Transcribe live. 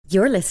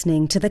You're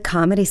listening to The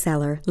Comedy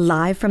Cellar,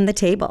 live from the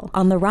table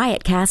on the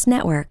Riotcast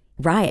Network,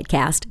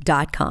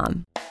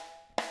 riotcast.com.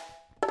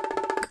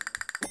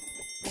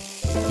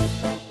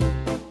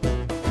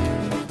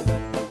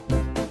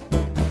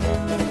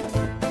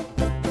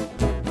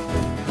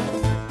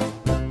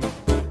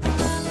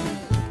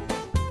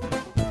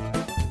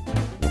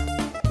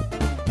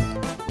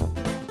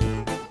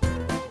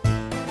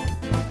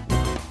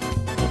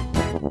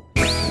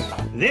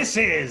 This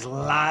is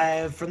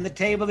Live from the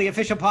Table, the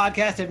official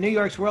podcast of New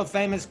York's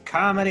world-famous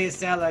Comedy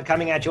Cellar,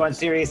 coming at you on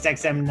Sirius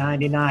XM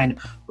 99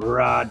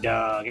 Raw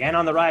Dog and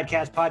on the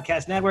Riotcast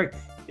Podcast Network.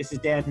 This is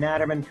Dan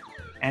Natterman,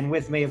 and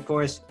with me, of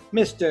course,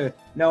 Mr.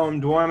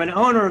 Noam Dwarman,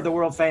 owner of the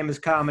world-famous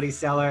Comedy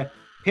Cellar,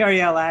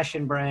 Periel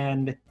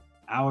Ashenbrand,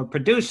 our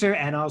producer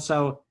and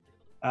also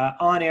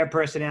on-air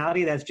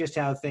personality. That's just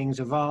how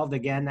things evolved.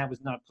 Again, that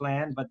was not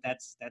planned, but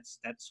that's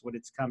what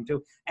it's come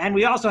to. And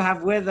we also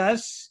have with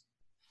us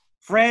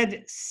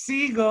Fred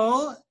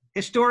Siegel,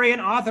 historian,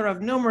 author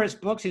of numerous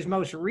books. His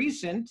most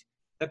recent,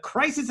 The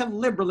Crisis of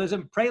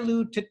Liberalism,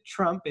 Prelude to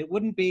Trump. It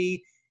wouldn't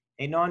be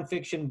a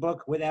nonfiction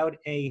book without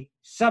a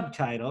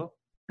subtitle.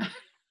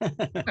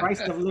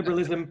 Crisis of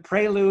Liberalism,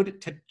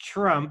 Prelude to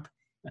Trump.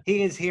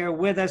 He is here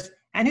with us,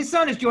 and his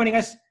son is joining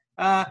us,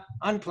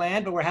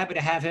 unplanned, but we're happy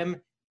to have him.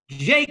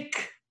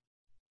 Jake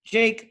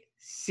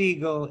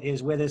Siegel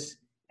is with us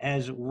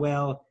as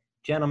well.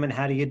 Gentlemen,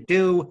 how do you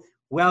do?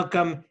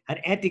 Welcome. An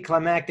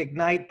anticlimactic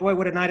night. Boy,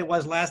 what a night it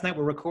was last night.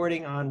 We're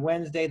recording on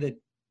Wednesday, the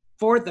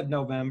 4th of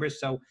November.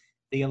 So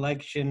the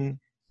election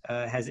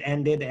has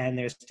ended and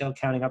they're still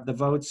counting up the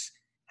votes.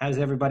 How's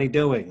everybody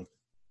doing?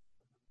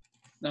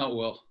 Not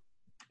well.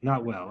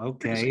 Not well.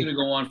 Okay. It's going to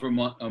go on for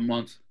a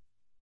month.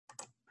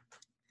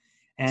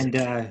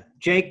 And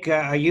Jake,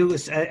 are you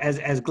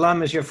as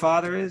glum as your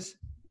father is?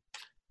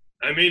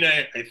 I mean,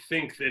 I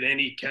think that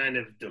any kind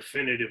of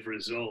definitive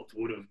result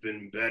would have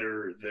been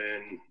better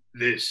than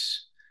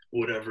this,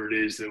 whatever it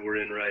is that we're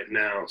in right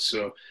now.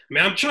 So, I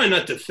mean, I'm trying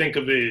not to think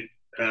of it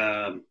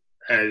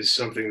as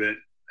something that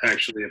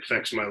actually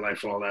affects my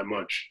life all that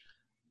much.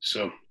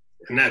 So,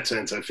 in that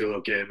sense, I feel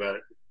okay about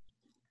it.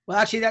 Well,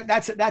 actually,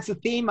 that's a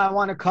theme I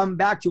want to come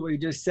back to what you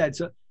just said.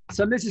 So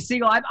Mr.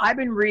 Siegel, I've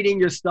been reading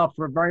your stuff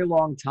for a very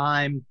long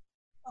time,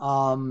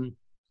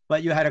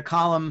 but you had a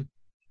column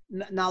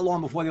not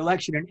long before the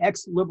election. An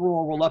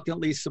ex-liberal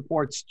reluctantly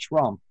supports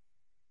Trump.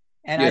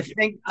 And yes.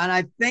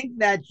 I think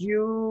that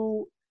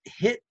you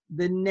hit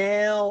the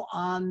nail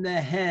on the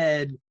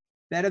head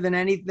better than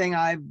anything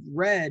I've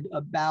read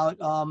about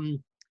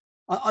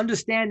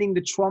understanding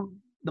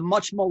the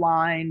much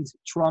maligned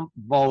Trump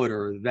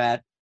voter,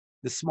 that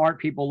the smart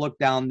people look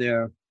down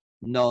their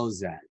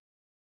nose at.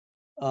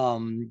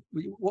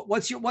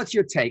 What's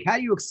your take? How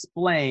do you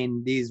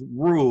explain these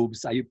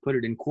rubes, you put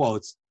it in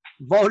quotes,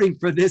 voting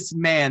for this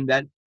man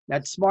that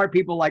smart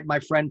people like my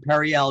friend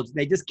Periel,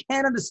 they just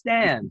can't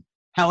understand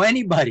how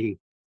anybody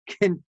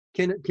can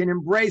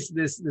embrace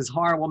this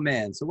horrible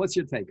man. So what's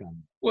your take on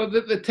it? Well,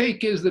 the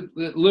take is that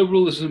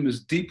liberalism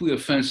is deeply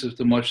offensive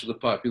to much of the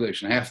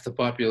population, half the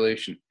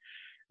population.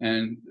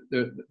 And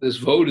this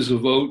vote is a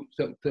vote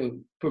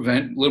to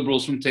prevent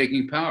liberals from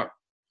taking power.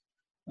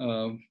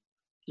 Let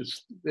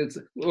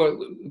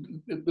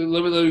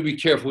me be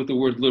careful with the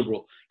word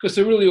liberal, because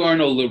there really are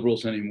no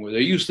liberals anymore. There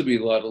used to be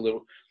a lot of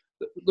liberals.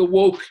 The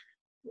woke,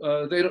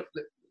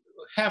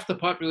 half the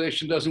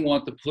population doesn't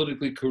want the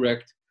politically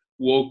correct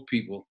woke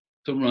people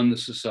to run the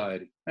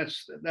society.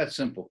 That's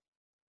simple.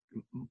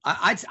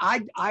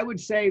 I would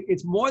say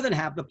it's more than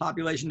half the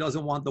population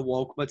doesn't want the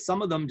woke, but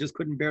some of them just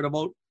couldn't bear to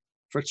vote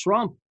for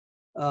Trump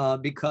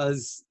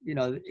because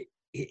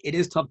it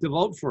is tough to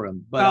vote for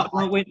him. But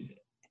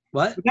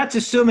what? That's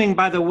assuming,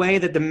 by the way,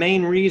 that the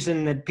main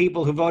reason that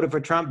people who voted for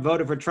Trump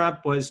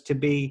was to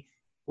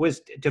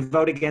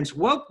vote against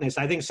wokeness.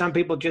 I think some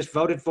people just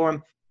voted for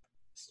him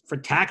for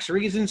tax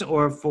reasons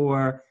or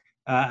for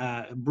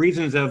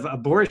reasons of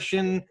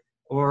abortion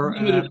or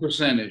limited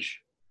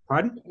percentage.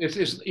 Pardon?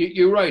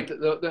 You're right,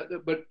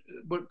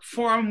 but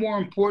far more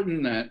important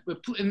than that. But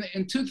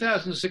in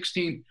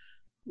 2016,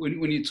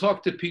 when you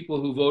talk to people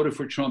who voted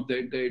for Trump,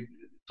 they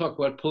talk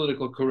about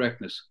political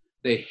correctness.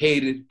 They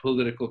hated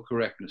political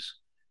correctness,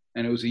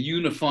 and it was a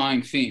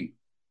unifying theme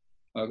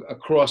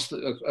across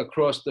the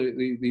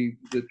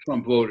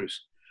Trump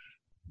voters.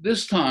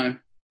 This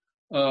time,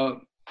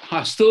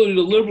 hostility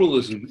to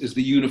liberalism is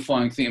the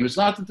unifying theme. It's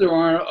not that there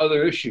aren't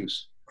other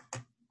issues,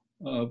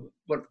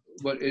 but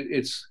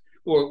it's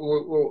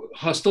or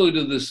hostility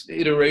to this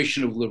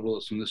iteration of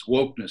liberalism, this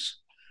wokeness,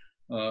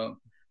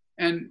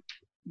 and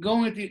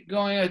going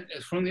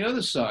at from the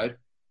other side.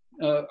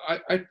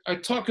 I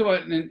talk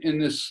about in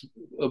this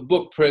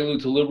book,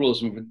 Prelude to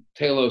Liberalism, from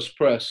Talos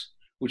Press,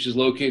 which is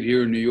located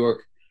here in New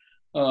York.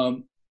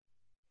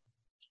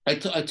 I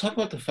talk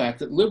about the fact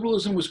that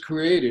liberalism was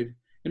created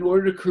in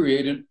order to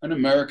create an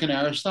American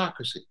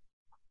aristocracy.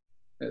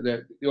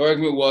 That the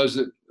argument was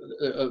that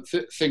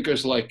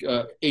thinkers like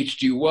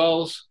H.G.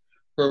 Wells,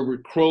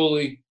 Herbert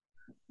Crowley,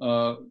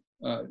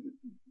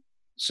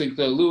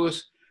 Sinclair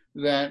Lewis,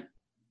 that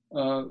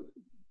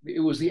it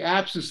was the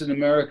absence in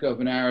America of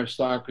an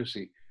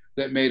aristocracy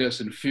that made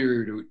us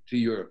inferior to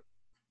Europe.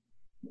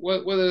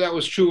 Whether that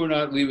was true or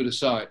not, leave it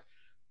aside.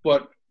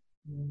 But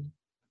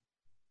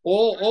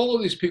all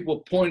of these people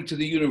pointed to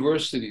the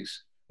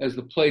universities as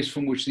the place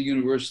from which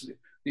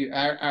the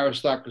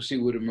aristocracy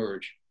would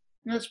emerge.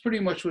 And that's pretty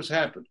much what's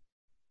happened.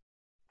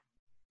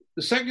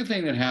 The second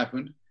thing that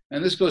happened,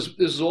 and this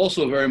is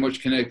also very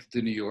much connected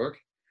to New York.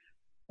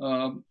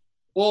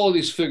 All of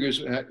these figures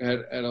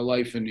had a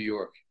life in New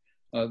York.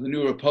 The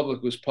New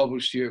Republic was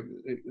published here.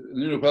 The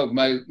New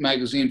Republic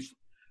magazine,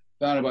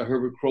 founded by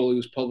Herbert Crowley,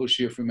 was published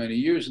here for many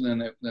years, and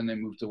then they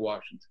moved to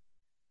Washington.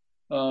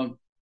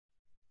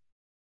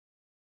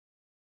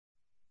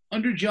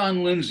 Under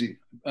John Lindsay,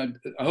 I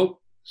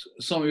hope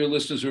some of your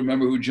listeners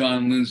remember who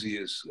John Lindsay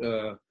is,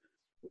 the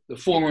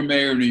former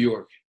mayor of New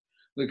York,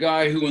 the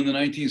guy who in the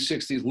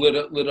 1960s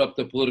lit up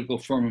the political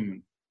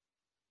firmament.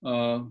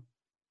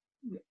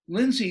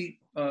 Lindsay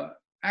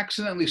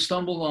accidentally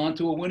stumbled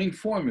onto a winning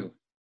formula.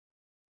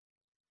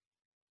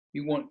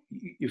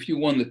 If you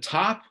won the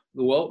top,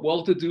 the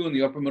well-to-do and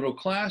the upper middle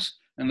class,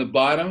 and the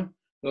bottom,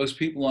 those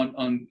people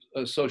on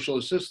social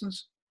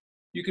assistance,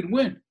 you could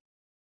win.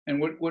 And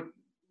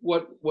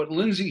what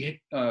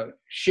Lindsay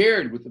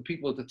shared with the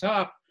people at the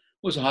top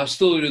was a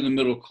hostility to the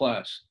middle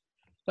class.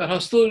 That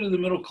hostility to the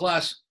middle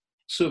class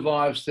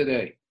survives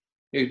today.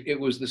 It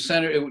was the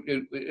center.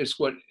 It's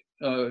what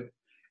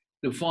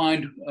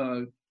defined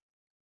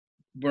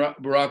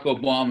Barack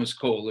Obama's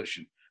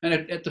coalition, and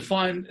it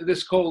defined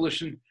this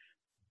coalition.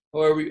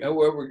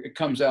 However it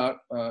comes out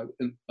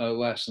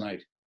last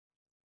night,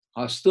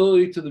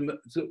 hostility to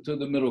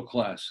the middle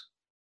class,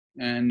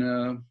 and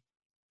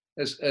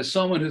as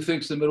someone who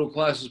thinks the middle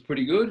class is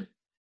pretty good,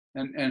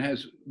 and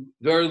has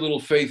very little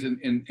faith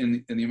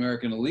in the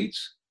American elites,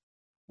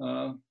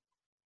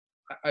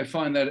 I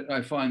find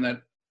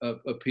that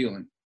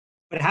appealing.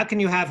 But how can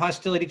you have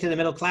hostility to the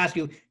middle class?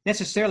 You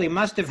necessarily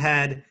must have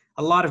had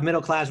a lot of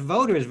middle class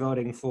voters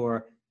voting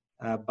for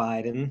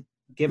Biden,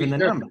 given the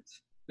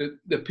numbers.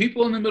 The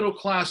people in the middle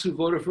class who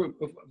voted for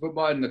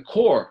Biden, the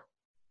core,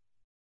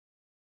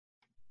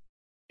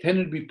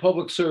 tended to be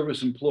public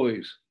service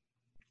employees,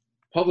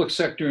 public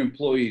sector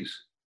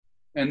employees,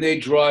 and they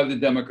drive the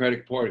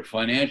Democratic Party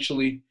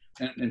financially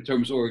and in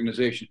terms of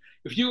organization.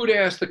 If you were to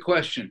ask the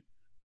question,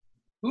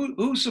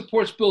 who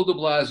supports Bill de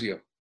Blasio?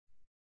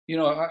 You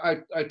know,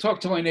 I talk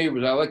to my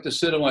neighbors. I like to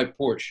sit on my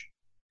porch,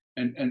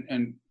 and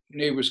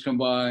neighbors come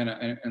by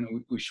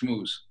and we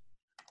schmooze.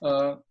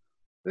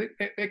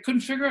 They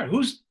couldn't figure out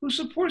who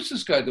supports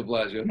this guy de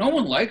Blasio. No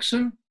one likes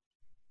him.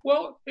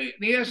 Well,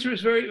 the answer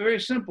is very, very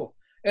simple.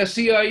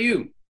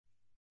 SEIU,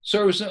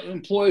 Service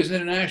Employees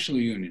International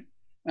Union,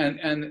 and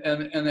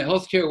the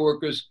healthcare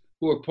workers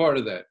who are part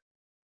of that.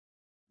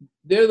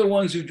 They're the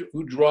ones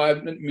who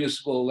drive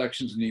municipal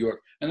elections in New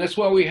York, and that's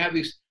why we have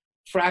these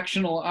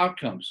fractional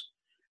outcomes,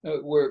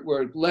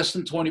 where less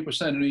than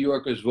 20% of New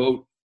Yorkers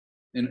vote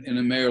in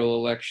a mayoral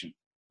election.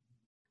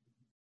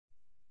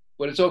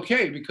 But it's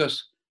okay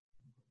because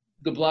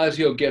de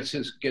Blasio gets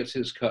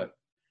his cut.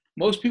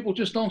 Most people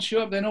just don't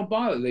show up. They don't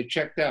bother. They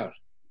checked out.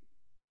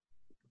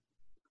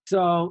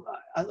 So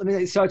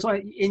so it's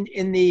like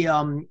in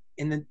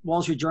the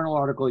Wall Street Journal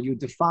article, you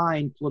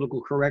define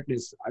political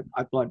correctness,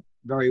 I thought,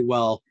 very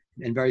well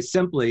and very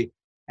simply,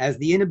 as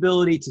the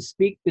inability to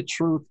speak the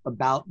truth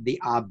about the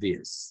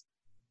obvious.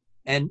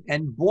 And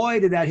boy,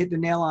 did that hit the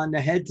nail on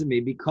the head to me,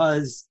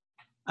 because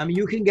I mean,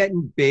 you can get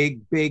in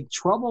big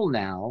trouble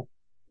now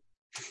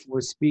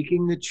for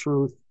speaking the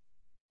truth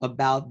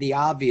about the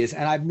obvious.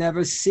 And I've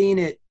never seen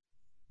it.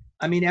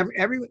 I mean,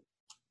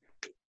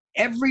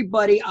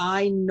 everybody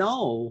I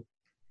know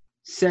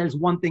says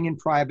one thing in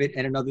private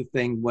and another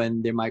thing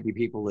when there might be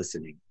people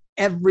listening.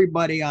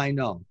 Everybody I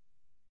know.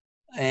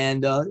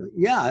 And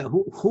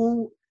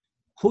who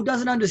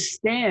doesn't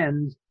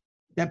understand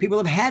that people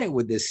have had it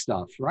with this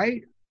stuff,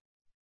 right?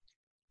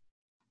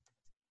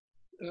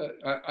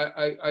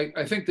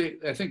 I think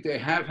they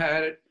have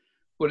had it,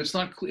 but it's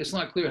not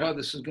clear how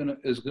this is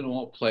gonna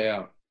all play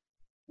out.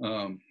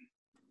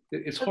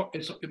 It's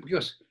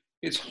because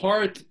it's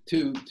hard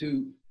to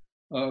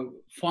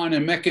find a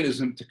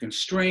mechanism to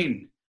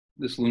constrain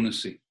this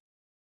lunacy.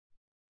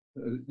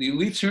 The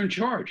elites are in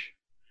charge.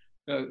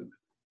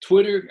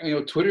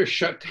 Twitter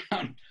shut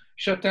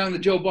down the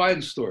Joe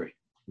Biden story.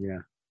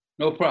 Yeah,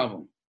 no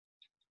problem.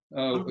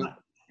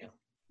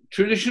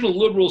 Traditional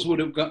liberals would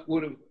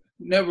have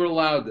never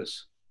allowed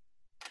this,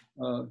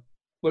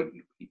 but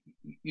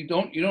you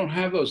don't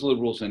have those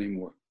liberals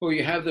anymore, or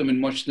you have them in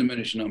much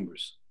diminished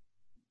numbers.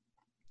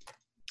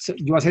 So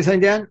you want to say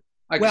something, Dan?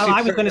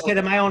 I was going to say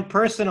that my own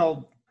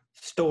personal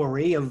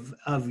story of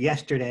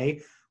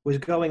yesterday was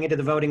going into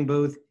the voting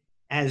booth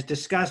as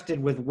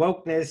disgusted with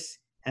wokeness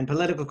and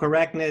political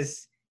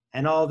correctness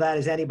and all that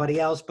as anybody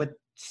else, but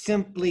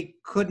simply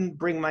couldn't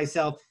bring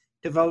myself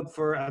to vote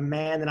for a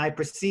man that I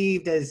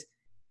perceived as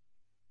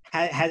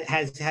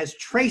has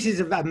traces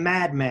of a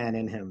madman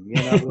in him, you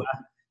know.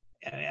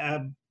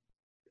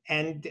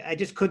 And I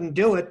just couldn't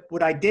do it.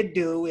 What I did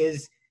do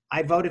is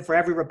I voted for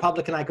every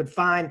Republican I could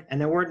find, and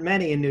there weren't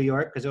many in New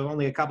York because there were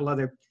only a couple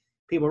other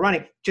people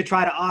running, to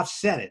try to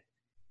offset it.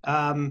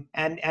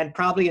 And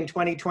probably in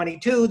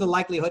 2022, the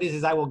likelihood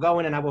is I will go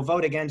in and I will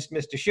vote against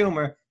Mr.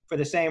 Schumer for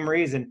the same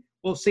reason.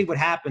 We'll see what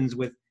happens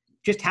with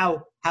just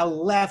how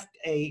left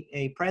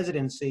a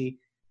presidency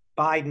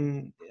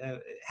Biden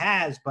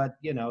has. But,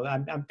 you know,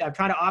 I'm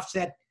trying to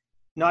offset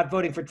not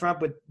voting for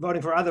Trump with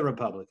voting for other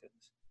Republicans.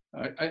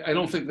 I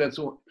don't think that's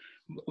all.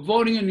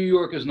 Voting in New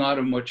York is not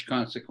of much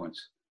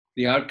consequence.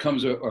 The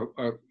outcomes are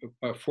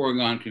a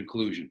foregone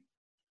conclusion.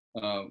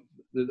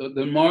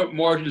 The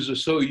margins are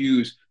so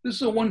used. This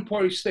is a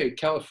one-party state.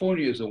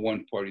 California is a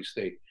one-party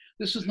state.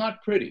 This is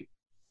not pretty.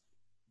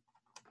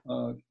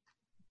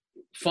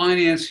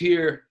 Finance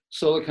here,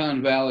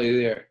 Silicon Valley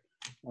there.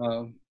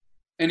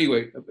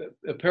 Anyway,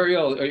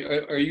 Periel,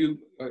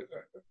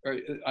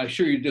 I'm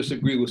sure you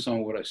disagree with some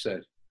of what I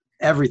said.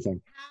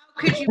 Everything.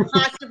 How could you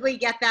possibly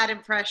get that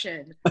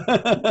impression?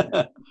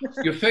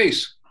 Your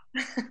face.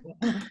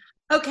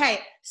 Okay,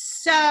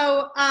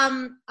 so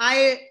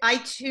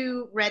I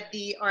too read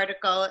the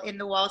article in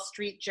the Wall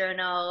Street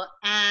Journal,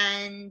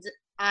 and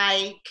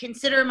I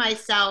consider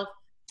myself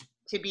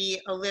to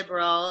be a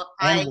liberal.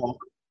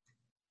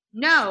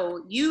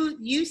 No,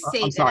 you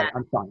say I'm sorry. that.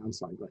 I'm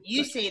sorry. Go ahead.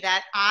 You say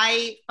that.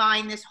 I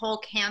find this whole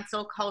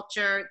cancel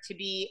culture to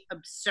be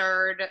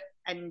absurd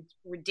and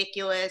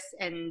ridiculous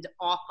and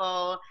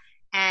awful.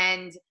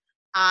 And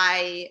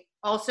I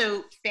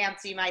also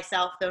fancy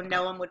myself, though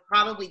no one would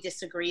probably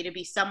disagree, to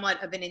be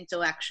somewhat of an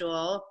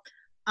intellectual.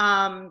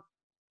 And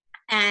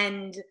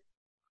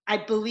I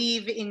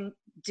believe in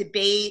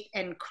debate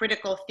and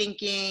critical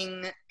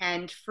thinking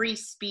and free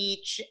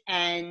speech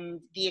and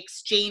the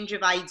exchange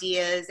of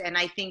ideas. And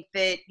I think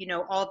that, you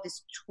know, all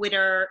this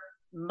Twitter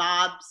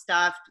mob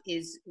stuff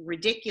is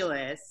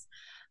ridiculous.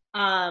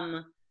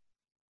 That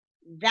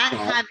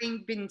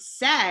having been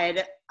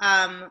said,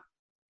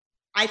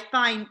 I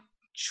find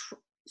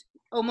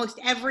almost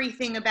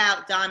everything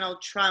about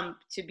Donald Trump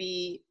to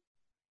be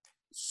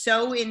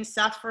so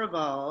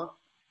insufferable.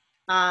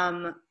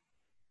 And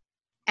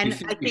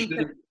I think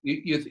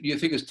you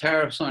think his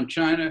tariffs on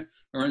China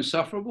are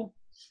insufferable?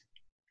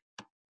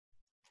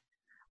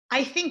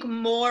 I think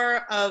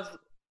more of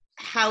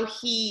how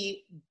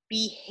he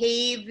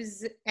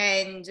behaves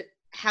and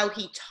how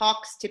he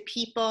talks to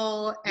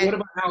people. And what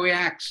about how he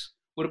acts?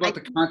 What about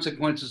the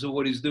consequences of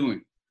what he's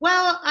doing?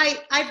 Well,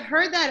 I've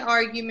heard that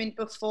argument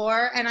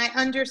before, and I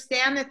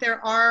understand that there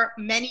are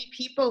many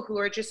people who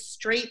are just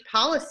straight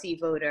policy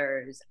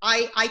voters.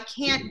 I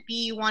can't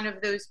be one of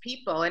those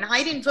people. And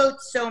I didn't vote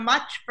so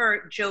much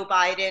for Joe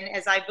Biden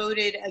as I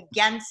voted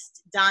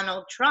against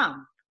Donald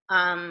Trump.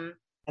 But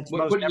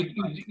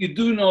you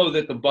do know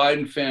that the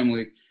Biden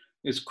family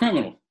is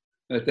criminal.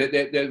 That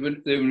they've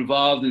been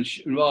involved in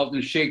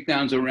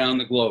shakedowns around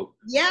the globe.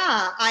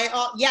 Yeah,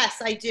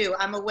 yes, I do.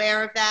 I'm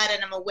aware of that,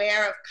 and I'm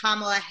aware of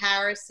Kamala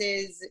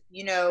Harris's,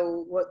 you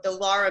know, the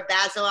Laura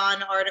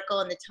Bazelon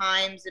article in the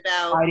Times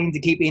about fighting to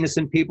keep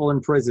innocent people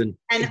in prison,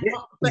 and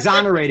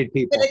exonerated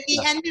people. But at the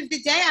end of the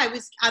day, I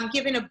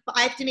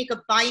have to make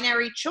a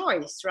binary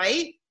choice,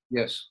 right?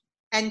 Yes.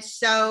 And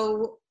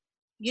so,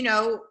 you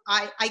know,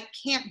 I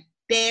can't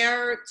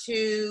bear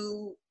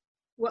to.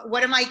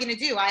 What am I going to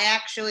do? I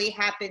actually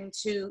happen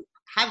to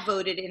have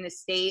voted in a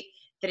state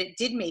that it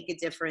did make a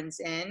difference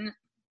in.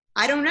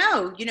 I don't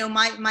know. You know,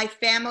 my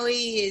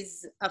family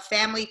is a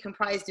family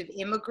comprised of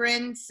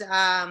immigrants.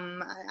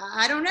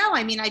 I don't know.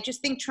 I mean, I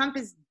just think Trump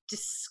is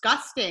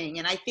disgusting.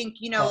 And I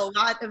think, you know, a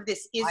lot of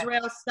this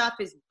Israel stuff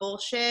is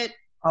bullshit.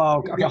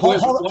 Oh, okay.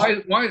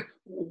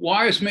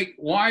 Why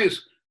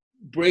is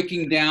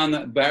breaking down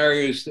the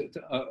barriers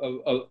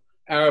of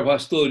Arab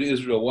hostility to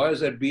Israel? Why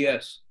is that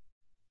BS?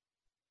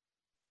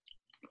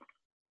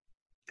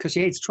 Because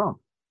she hates Trump.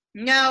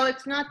 No,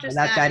 it's not just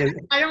that.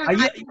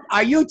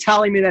 Are you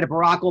telling me that if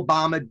Barack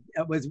Obama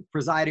was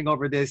presiding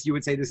over this, you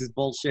would say this is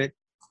bullshit?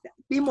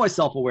 Be more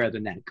self-aware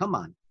than that. Come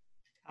on.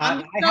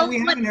 I'm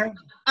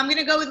going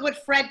to go with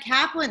what Fred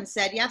Kaplan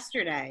said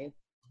yesterday.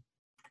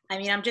 I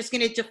mean, I'm just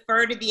going to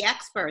defer to the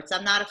experts.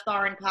 I'm not a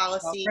foreign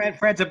policy. Well,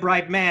 Fred's a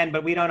bright man,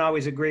 but we don't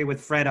always agree with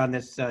Fred on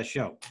this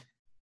show.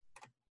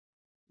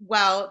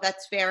 Well,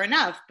 that's fair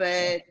enough,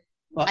 but.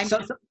 Well,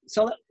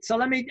 so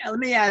let me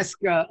ask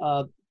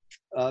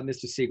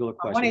Mr. Siegel a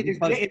question. Is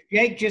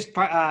Jake just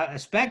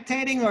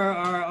spectating or?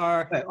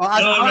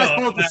 I'll ask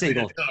both the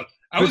Siegel.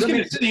 I was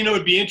going to say, you know,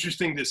 it'd be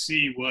interesting to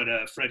see what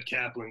Fred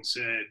Kaplan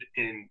said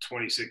in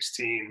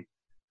 2016,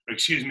 or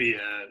excuse me,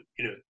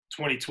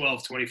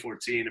 2012,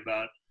 2014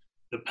 about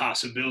the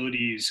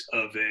possibilities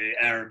of a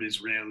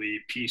Arab-Israeli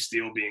peace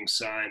deal being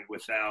signed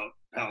without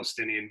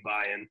Palestinian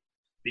buy-in.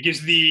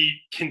 Because the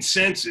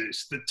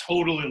consensus, the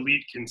total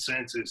elite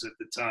consensus at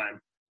the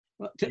time,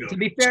 well, to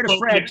be fair to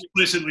Fred,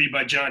 explicitly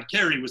by John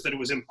Kerry, was that it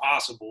was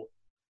impossible,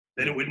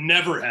 that it would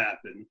never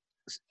happen.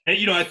 And,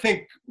 you know, I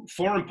think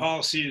foreign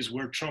policy is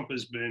where Trump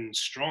has been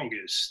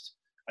strongest.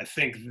 I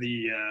think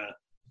the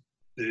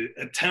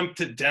attempt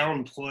to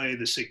downplay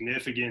the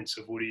significance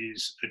of what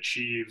he's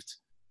achieved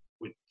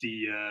with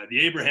the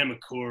Abraham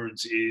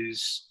Accords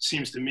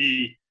seems to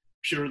me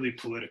purely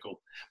political.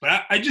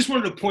 But I just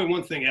wanted to point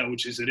one thing out,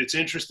 which is that it's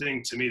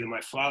interesting to me that my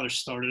father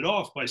started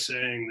off by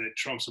saying that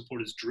Trump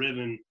support is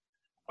driven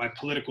by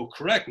political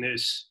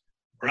correctness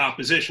or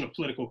opposition of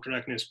political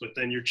correctness, but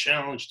then your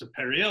challenge to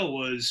Periel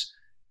was,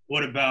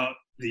 what about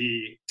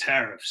the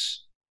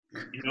tariffs?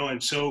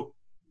 And so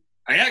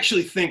I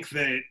actually think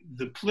that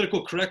the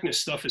political correctness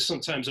stuff is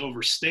sometimes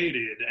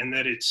overstated, and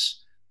that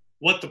it's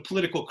what the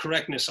political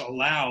correctness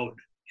allowed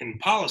in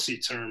policy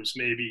terms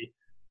maybe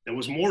that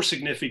was more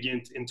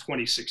significant in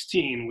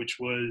 2016, which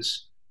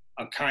was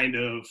a kind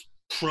of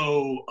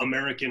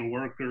pro-American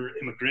worker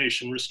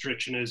immigration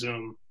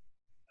restrictionism,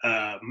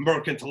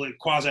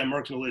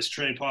 quasi-mercantilist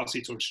trade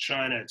policy towards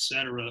China, et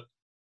cetera,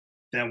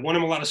 that won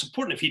him a lot of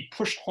support. And if he'd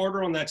pushed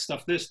harder on that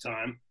stuff this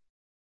time,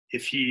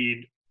 if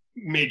he'd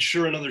made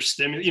sure another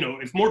stimulus,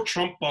 if more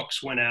Trump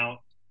bucks went out,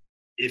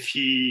 if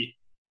he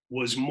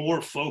was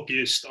more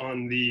focused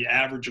on the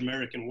average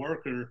American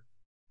worker,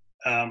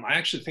 I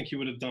actually think he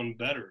would have done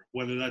better.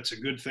 Whether that's a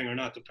good thing or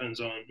not depends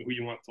on who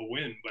you want to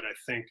win, but I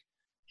think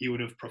he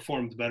would have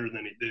performed better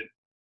than he did.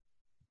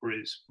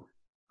 Breeze.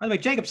 By the way,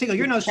 Jacob Siegel,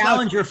 you're no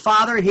challenge your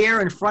father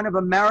here in front of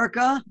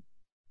America.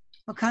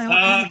 Okay.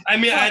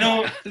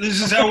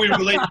 This is how we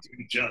relate to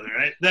each other,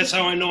 right? That's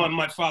how I know I'm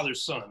my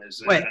father's son.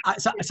 Wait,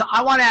 so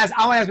I want to ask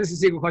Mr.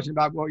 Siegel a question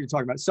about what you're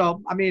talking about.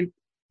 So,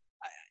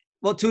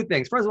 two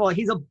things. First of all,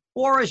 he's a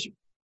boorish,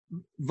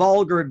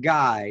 vulgar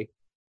guy,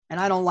 and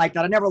I don't like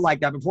that. I never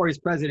liked that before he's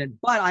president.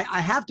 But I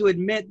have to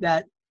admit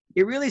that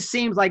it really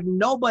seems like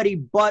nobody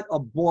but a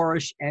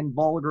boorish and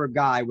vulgar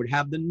guy would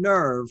have the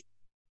nerve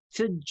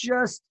to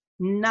just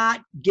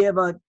not give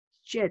a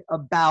shit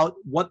about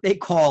what they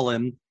call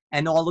him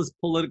and all this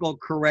political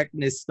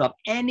correctness stuff.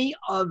 Any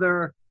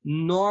other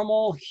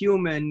normal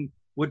human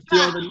would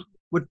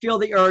feel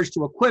the urge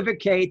to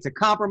equivocate, to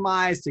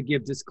compromise, to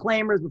give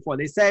disclaimers before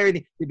they say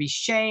everything, to be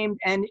shamed,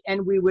 and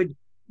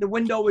the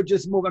window would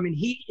just move.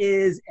 He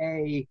is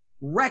a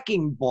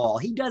wrecking ball.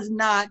 He does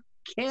not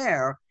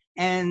care,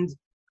 and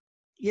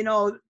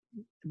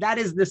that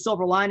is the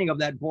silver lining of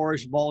that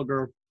boorish,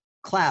 vulgar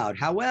cloud.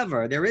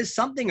 However, there is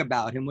something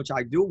about him which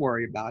I do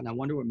worry about, and I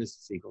wonder what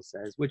Mr. Siegel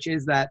says, which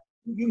is that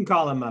you can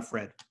call him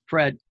Fred.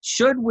 Fred,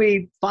 should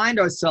we find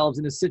ourselves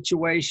in a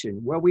situation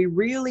where we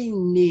really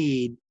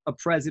need a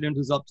president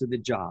who's up to the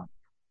job,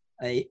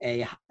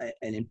 an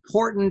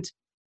important,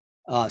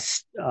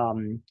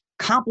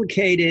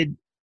 complicated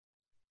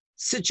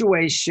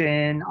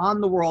situation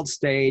on the world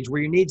stage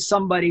where you need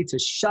somebody to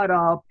shut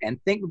up and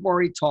think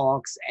before he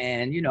talks,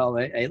 and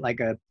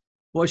like a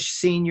Bush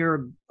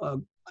senior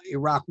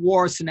Iraq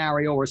war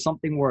scenario or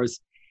something worse?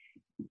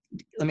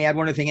 Let me add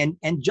one other thing,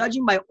 and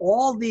judging by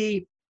all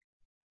the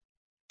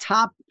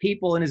top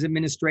people in his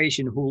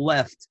administration who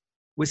left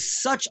with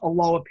such a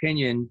low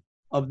opinion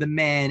of the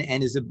man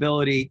and his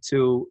ability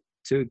to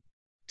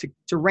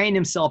rein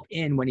himself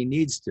in when he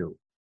needs to,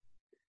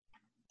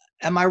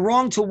 am I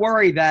wrong to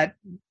worry that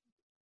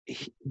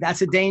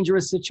that's a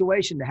dangerous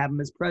situation to have him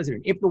as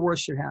president if the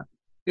worst should happen?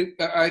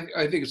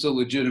 I think it's a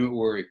legitimate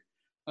worry.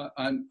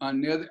 On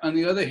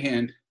the other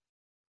hand,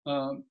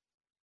 the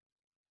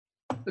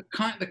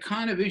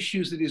kind of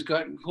issues that he's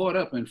gotten caught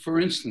up in, for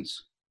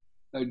instance,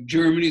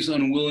 Germany's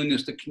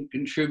unwillingness to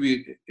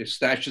contribute a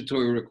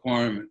statutory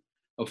requirement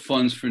of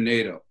funds for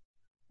NATO.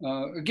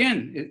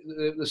 Again,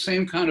 the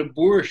same kind of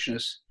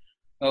boorishness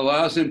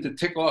allows him to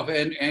tick off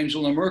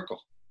Angela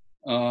Merkel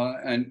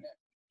and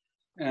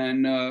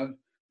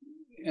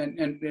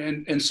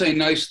say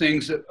nice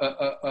things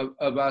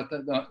about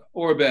the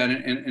Orban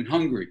in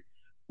Hungary.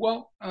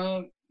 Well,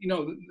 the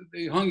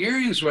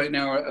Hungarians right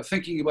now are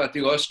thinking about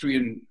the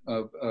Austrian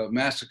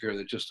massacre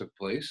that just took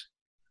place.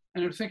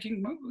 And they're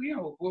thinking,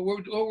 what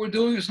we're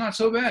doing is not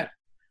so bad.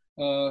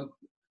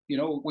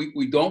 We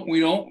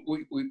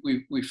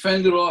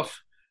fended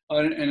off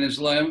an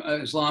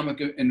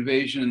Islamic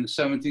invasion in the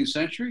 17th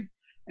century,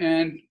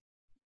 and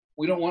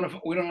we don't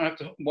have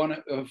to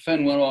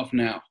fend one off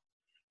now.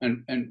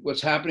 And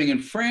what's happening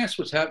in France,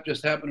 just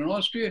happened in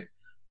Austria,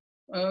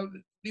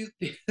 this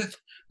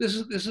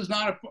is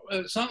not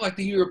it's not like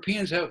the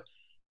Europeans have,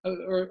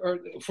 or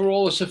for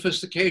all the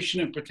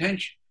sophistication and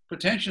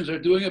pretensions, are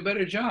doing a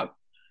better job.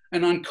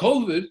 And on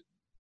COVID,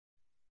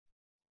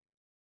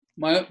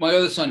 my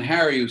other son,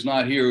 Harry, who's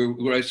not here,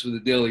 who writes for the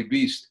Daily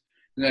Beast,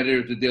 the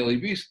editor of the Daily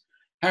Beast,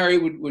 Harry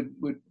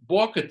would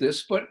balk at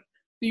this, but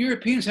the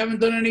Europeans haven't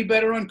done any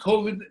better on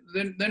COVID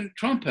than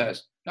Trump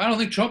has. I don't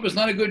think Trump has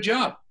done a good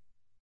job.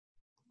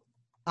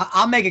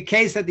 I'll make a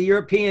case that the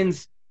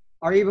Europeans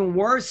are even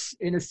worse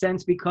in a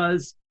sense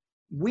because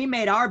we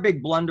made our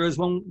big blunders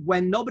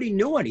when nobody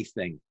knew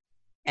anything.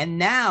 And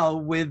now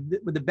with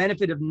the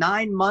benefit of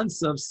 9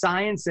 months of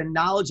science and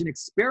knowledge and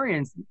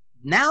experience,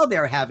 now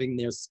they're having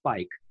their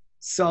spike.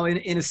 So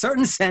in a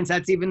certain sense,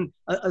 that's even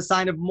a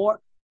sign of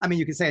more.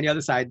 You could say on the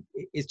other side,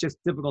 it's just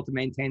difficult to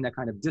maintain that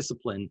kind of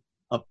discipline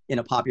in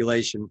a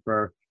population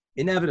for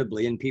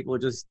inevitably. And people are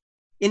just,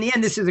 in the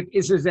end, this is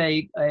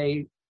a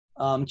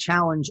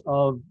challenge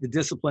of the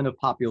discipline of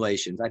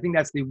populations. I think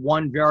that's the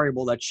one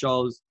variable that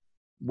shows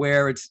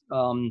where it's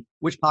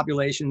which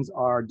populations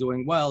are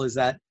doing well, is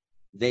that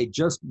they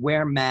just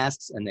wear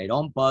masks and they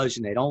don't budge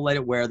and they don't let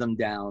it wear them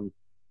down.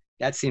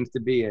 That seems to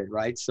be it,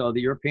 right? So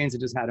the Europeans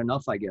have just had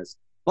enough, I guess.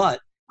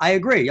 But I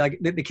agree, like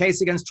the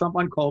case against Trump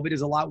on COVID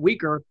is a lot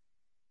weaker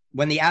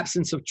when the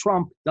absence of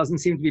Trump doesn't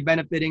seem to be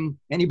benefiting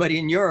anybody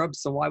in Europe.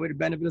 So why would it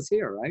benefit us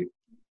here, right?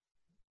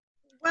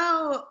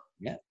 Well,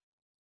 yeah.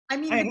 I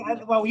mean,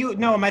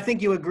 Noam, I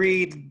think you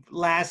agreed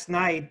last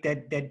night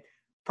that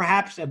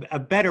perhaps a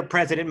better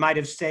president might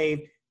have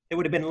saved. There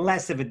would have been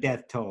less of a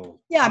death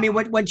toll. Yeah, I mean,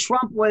 when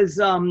Trump was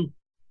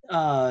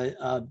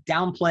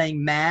downplaying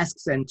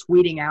masks and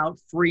tweeting out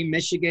 "Free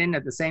Michigan"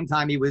 at the same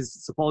time he was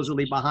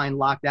supposedly behind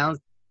lockdowns,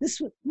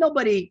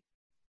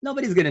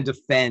 nobody's going to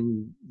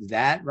defend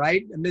that,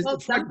 right?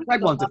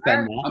 Fred won't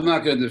defend that. I'm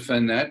not going to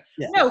defend that.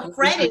 Yeah. No,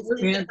 Fred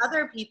isn't.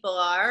 Other people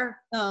are.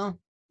 No.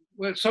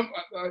 Well,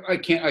 I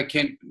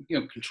can't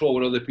control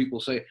what other people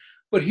say.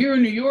 But here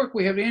in New York,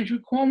 we have Andrew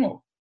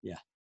Cuomo. Yeah.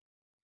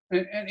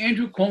 And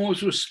Andrew Cuomo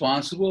is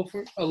responsible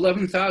for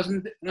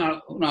 11,000,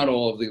 not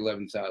all of the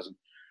 11,000,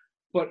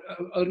 but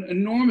an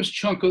enormous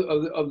chunk of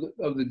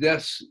the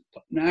deaths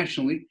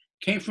nationally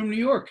came from New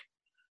York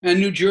and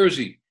New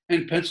Jersey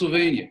and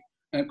Pennsylvania,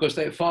 and because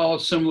they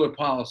followed similar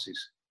policies.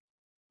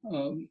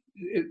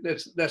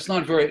 It's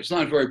not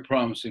very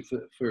promising for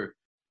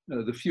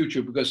the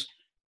future, because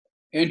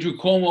Andrew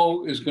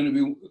Cuomo is going to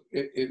be,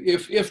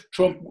 if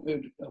Trump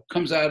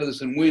comes out of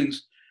this and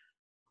wins,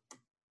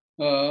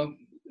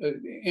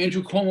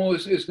 Andrew Cuomo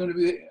is going to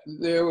be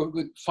there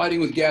fighting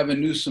with Gavin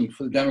Newsom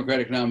for the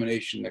Democratic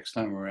nomination next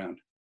time around.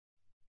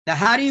 Now,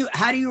 how do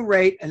you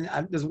rate? And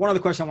there's one other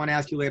question I want to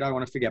ask you later. I don't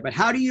want to forget, but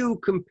how do you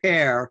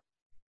compare?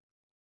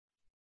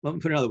 Let me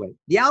put it another way: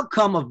 the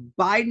outcome of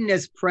Biden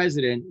as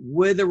president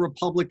with a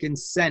Republican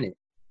Senate,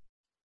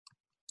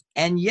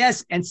 and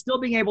still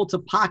being able to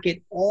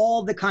pocket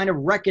all the kind of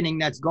reckoning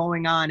that's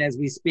going on as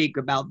we speak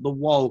about the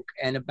woke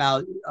and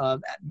about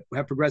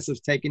have progressives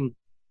taken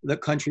the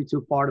country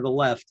too far to the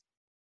left.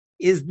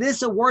 Is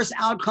this a worse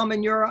outcome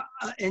in your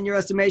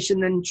estimation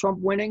than Trump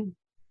winning?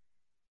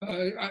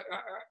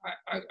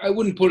 I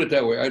wouldn't put it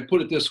that way. I'd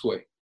put it this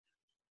way.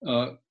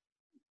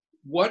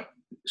 What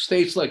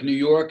states like New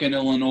York and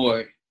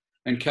Illinois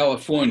and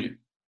California,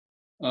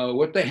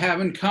 what they have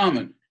in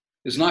common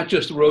is not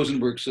just the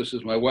Rosenberg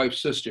sisters, my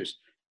wife's sisters.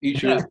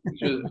 Each are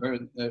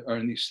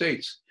in these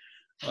states.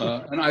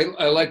 And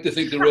I like to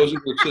think the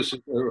Rosenberg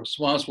sisters are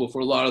responsible for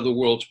a lot of the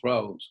world's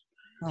problems.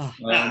 What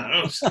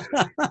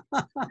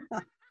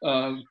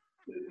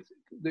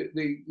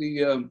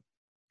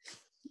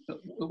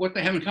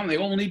they have in common, they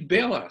all need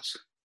bailouts.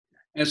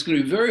 And it's going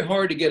to be very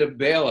hard to get a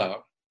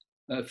bailout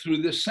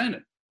through this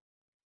Senate.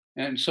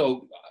 And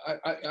so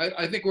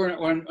I think we're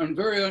on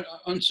very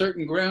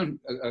uncertain ground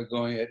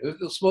going ahead.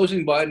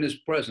 Supposing Biden is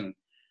president,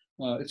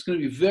 it's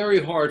going to be very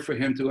hard for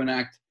him to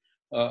enact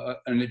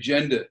an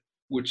agenda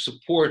which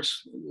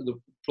supports the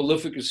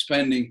prolific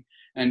spending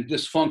and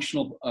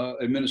dysfunctional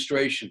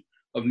administration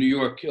of New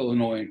York,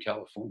 Illinois, and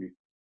California.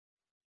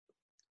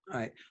 All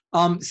right.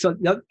 So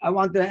I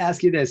wanted to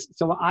ask you this.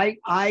 So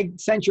I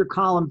sent your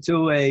column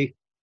to a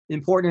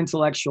important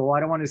intellectual.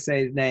 I don't want to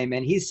say his name.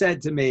 And he said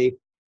to me,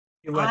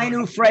 I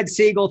knew Fred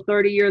Siegel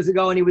 30 years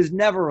ago, and he was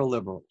never a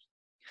liberal.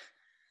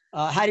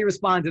 How do you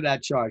respond to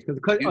that charge?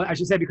 Because I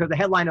should say, because the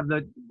headline of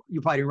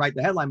you probably didn't write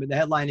the headline, but the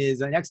headline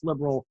is an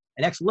ex-liberal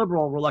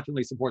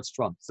reluctantly supports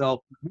Trump.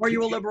 So were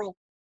you a liberal?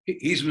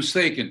 He's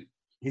mistaken.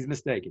 He's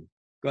mistaken.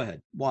 Go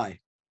ahead. Why?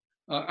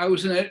 I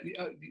was in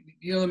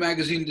the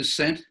magazine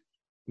Dissent.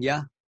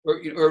 Yeah.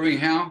 Irving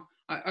Howe.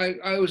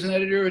 I was an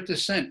editor at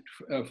Dissent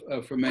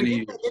for many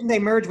years. Didn't they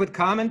merge with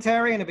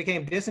Commentary and it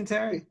became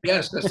Dysentery?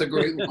 Yes, that's a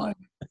great line.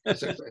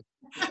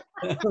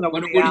 One of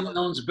Woody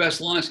Allen's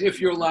best lines,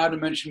 if you're allowed to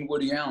mention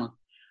Woody Allen.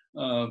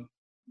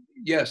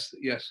 Yes,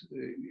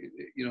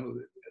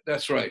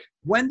 that's right.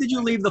 When did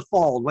you leave the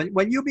fold?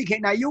 When you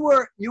became, now you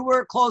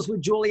were close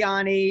with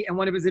Giuliani and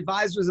one of his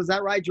advisors, is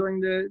that right, during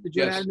the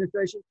Giuliani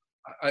administration?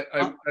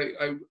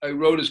 I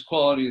wrote his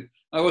quality.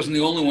 I wasn't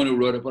the only one who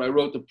wrote it, but I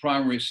wrote the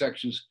primary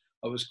sections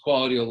of his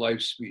quality of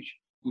life speech,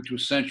 which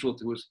was central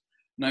to his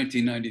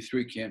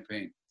 1993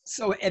 campaign.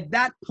 So at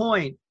that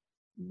point,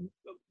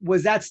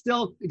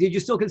 did you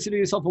still consider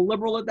yourself a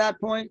liberal at that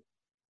point?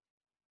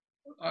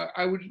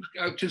 I would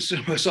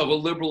consider myself a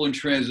liberal in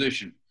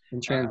transition.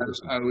 I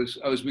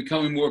was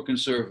becoming more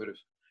conservative,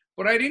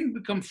 but I didn't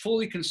become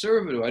fully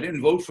conservative. I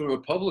didn't vote for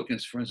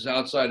Republicans, for instance,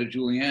 outside of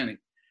Giuliani,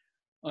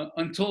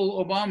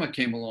 until Obama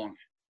came along.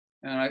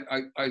 And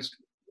I was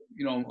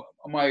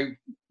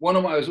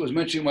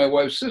mentioning my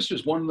wife's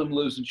sisters. One of them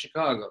lives in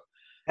Chicago.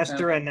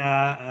 Esther and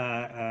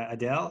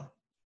Adele.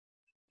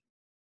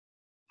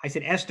 I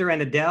said Esther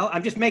and Adele.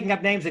 I'm just making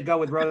up names that go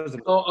with Rose.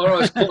 Oh,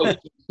 it's close.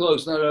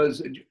 Close. No,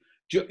 it's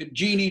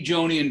Jeannie,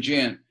 Joni, and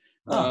Jan.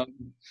 Oh.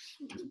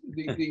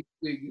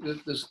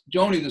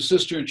 Joni, the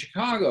sister in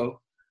Chicago,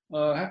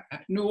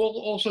 knew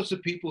all sorts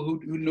of people who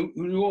knew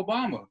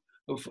Obama,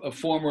 a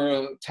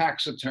former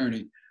tax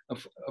attorney,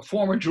 a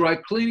former dry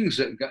cleaning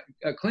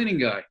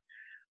guy.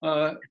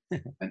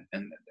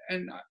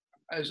 And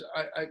as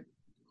I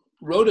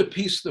wrote a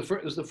piece,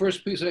 it was the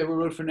first piece I ever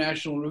wrote for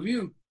National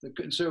Review, the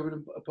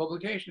conservative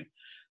publication,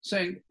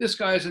 saying this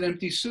guy is an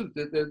empty suit.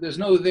 There's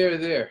no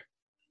there.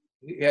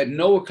 He had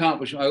no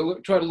accomplishment. I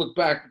try to look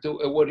back to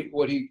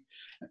what he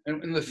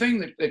and the thing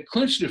that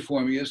clinched it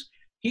for me is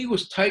he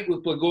was tight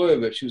with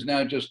Blagojevich, who's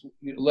now just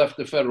left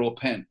the federal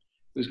pen,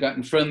 who's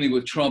gotten friendly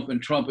with Trump,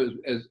 and Trump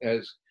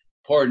has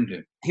pardoned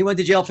him. He went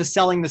to jail for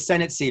selling the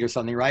Senate seat or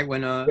something, right?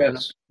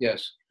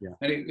 Yes. Yeah.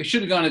 And he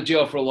should have gone to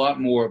jail for a lot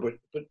more, but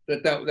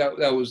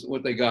that was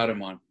what they got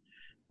him on.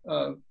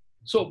 But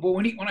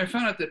when I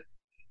found out that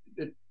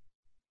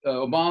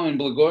Obama and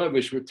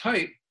Blagojevich were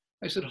tight,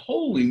 I said,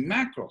 "Holy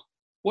mackerel!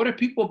 What are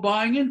people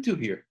buying into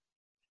here?"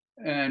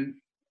 And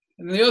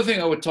the other thing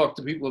I would talk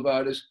to people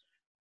about is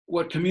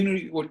what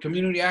community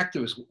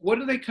activists. What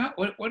do they?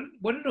 What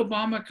did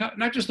Obama?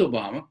 Not just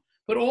Obama,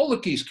 but all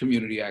of these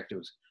community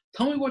activists.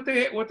 Tell me what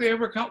they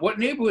ever. What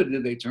neighborhood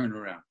did they turn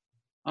around?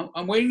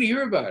 I'm waiting to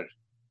hear about it.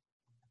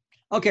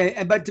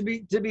 Okay, but to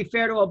be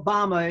fair to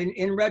Obama,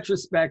 in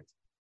retrospect,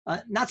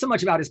 not so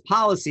much about his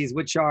policies,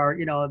 which are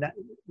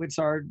those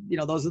are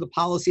the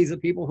policies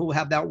of people who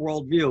have that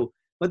worldview.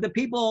 But the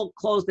people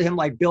close to him,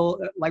 like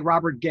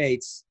Robert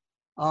Gates,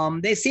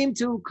 they seem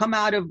to come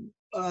out of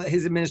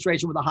his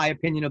administration with a high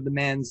opinion of the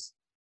man's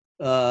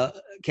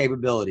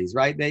capabilities,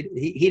 right? They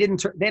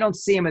don't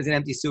see him as an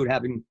empty suit,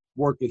 having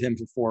worked with him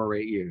for 4 or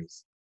 8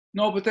 years.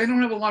 No, but they don't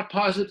have a lot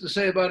positive to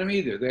say about him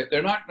either.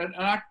 They're not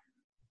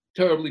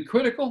terribly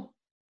critical,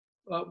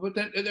 but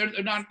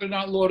they're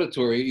not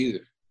laudatory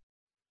either.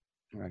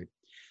 Right.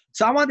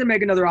 So I wanted to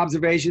make another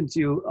observation to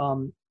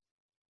you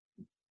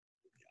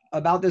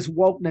about this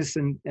wokeness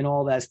and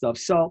all that stuff.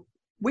 So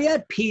we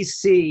had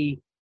PC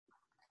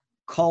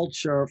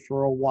culture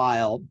for a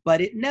while,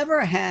 but it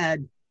never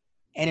had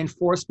an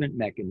enforcement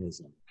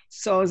mechanism.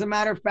 So as a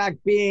matter of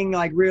fact, being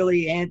like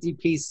really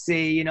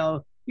anti-PC,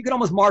 you could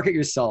almost market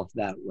yourself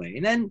that way.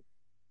 And then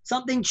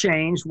something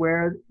changed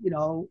where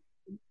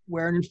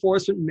an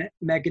enforcement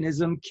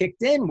mechanism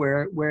kicked in,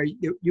 where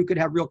you could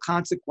have real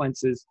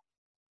consequences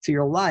to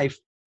your life.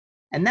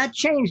 And that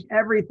changed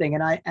everything.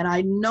 And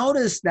I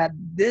noticed that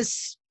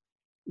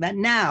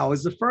now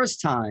is the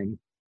first time,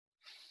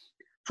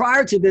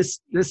 prior to this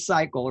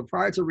cycle or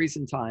prior to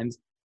recent times,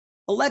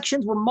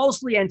 elections were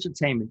mostly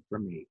entertainment for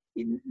me.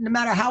 No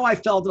matter how I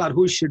felt about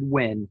who should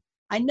win,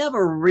 I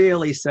never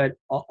really said,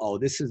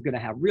 this is going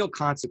to have real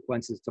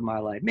consequences to my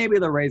life. Maybe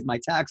they'll raise my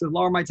taxes,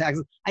 lower my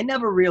taxes. I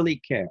never really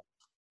cared.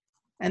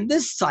 And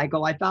this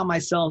cycle, I found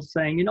myself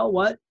saying, you know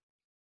what?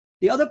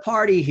 The other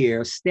party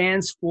here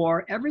stands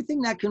for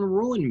everything that can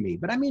ruin me.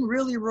 But I mean,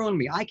 really ruin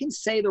me. I can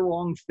say the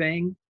wrong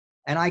thing,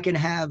 and I can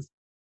have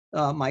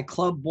my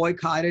club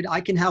boycotted.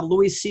 I can have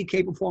Louis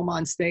C.K. perform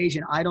on stage,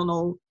 and I don't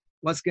know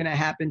what's going to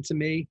happen to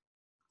me.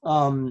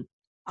 There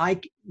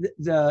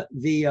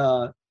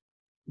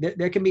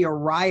can be a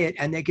riot,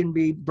 and they can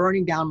be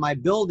burning down my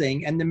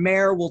building, and the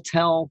mayor will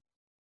tell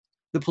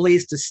the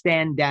police to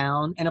stand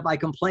down. And if I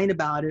complain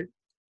about it,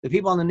 the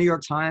people on the New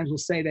York Times will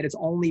say that it's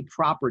only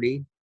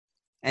property,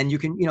 and you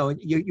can,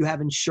 you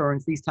have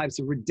insurance. These types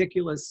of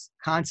ridiculous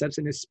concepts,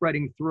 and it's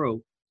spreading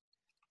through.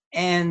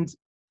 And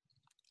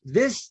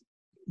this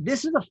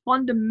is a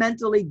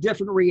fundamentally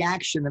different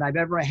reaction than I've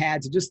ever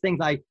had to just things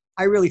I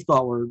really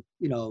thought were,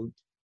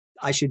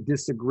 I should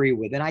disagree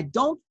with. And I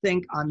don't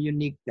think I'm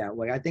unique that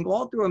way. I think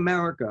all through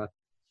America,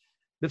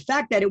 the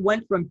fact that it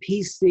went from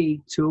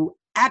PC to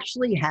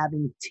actually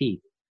having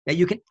teeth, that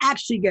you can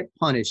actually get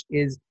punished,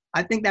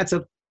 I think that's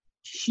a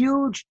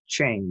huge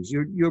change.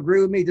 You agree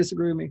with me,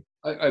 disagree with me?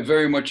 I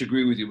very much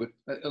agree with you, but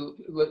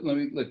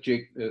let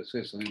Jake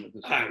say something about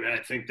this. I mean,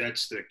 I think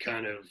that's the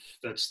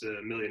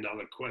 $1 million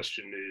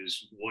question: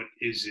 is what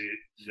is it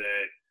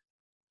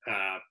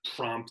that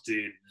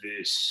prompted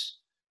this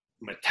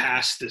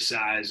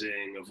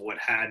metastasizing of what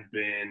had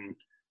been,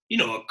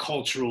 a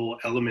cultural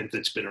element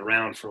that's been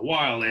around for a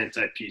while,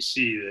 anti-PC,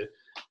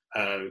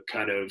 the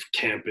kind of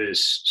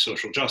campus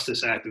social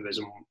justice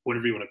activism,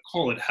 whatever you want to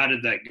call it. How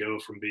did that go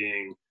from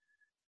being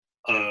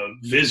a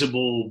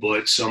visible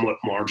but somewhat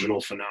marginal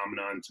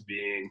phenomenon to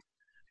being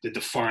the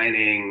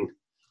defining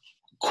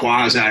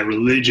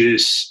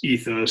quasi-religious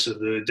ethos of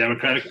the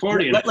Democratic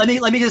Party? Let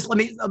me just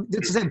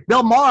say,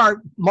 Bill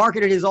Maher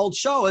marketed his old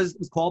show as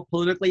was called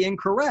Politically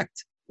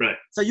Incorrect. Right.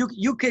 So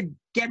you could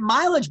get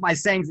mileage by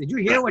saying, did you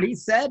hear what he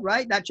said?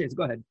 Right. That change.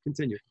 Go ahead.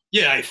 Continue.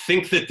 Yeah, I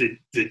think that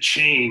the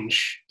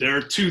change. There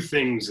are two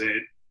things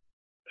that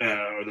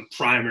are the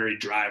primary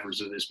drivers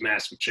of this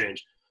massive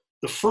change.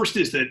 The first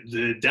is that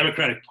the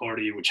Democratic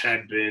Party, which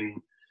had been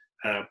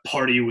a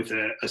party with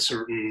a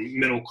certain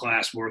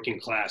middle-class,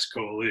 working-class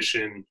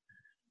coalition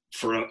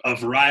for a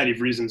variety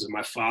of reasons that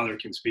my father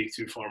can speak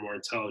to far more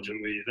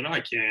intelligently than I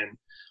can,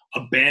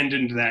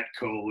 abandoned that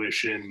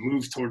coalition,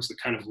 moved towards the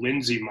kind of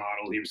Lindsay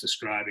model he was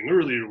describing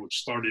earlier, which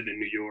started in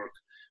New York,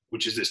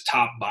 which is this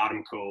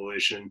top-bottom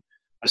coalition,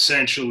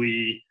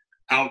 essentially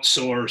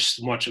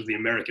outsourced much of the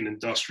American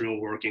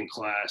industrial working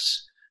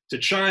class to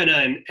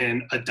China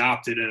and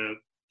adopted a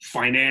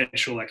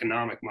financial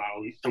economic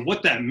model. And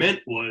what that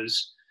meant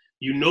was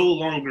you no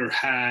longer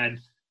had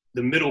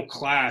the middle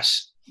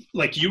class,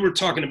 like you were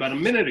talking about a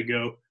minute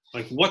ago,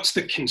 like what's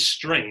the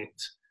constraint?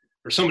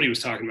 Or somebody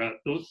was talking about,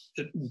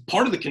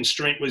 part of the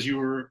constraint was you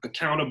were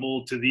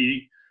accountable to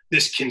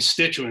this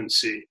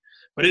constituency.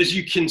 But as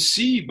you can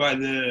see by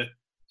the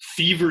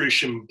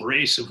feverish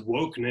embrace of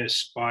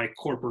wokeness by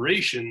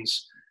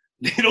corporations,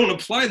 they don't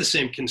apply the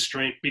same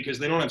constraint because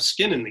they don't have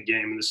skin in the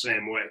game in the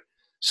same way.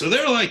 So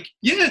they're like,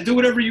 yeah, do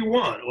whatever you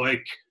want.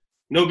 Like,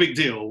 no big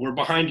deal. We're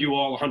behind you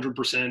all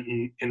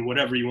 100% in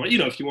whatever you want. You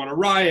know, if you want to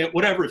riot,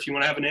 whatever, if you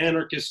want to have an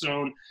anarchist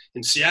zone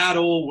in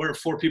Seattle where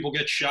 4 people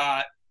get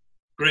shot,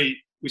 great.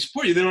 We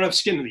support you. They don't have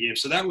skin in the game.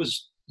 So that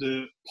was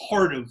the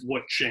part of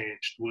what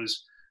changed,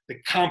 was the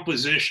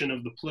composition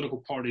of the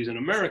political parties in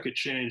America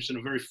changed in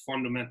a very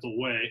fundamental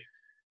way.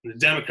 And the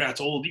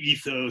Democrats' old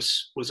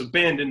ethos was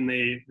abandoned.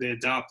 They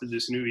adopted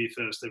this new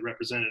ethos that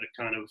represented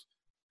a kind of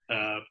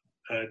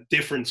a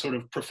different sort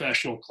of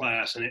professional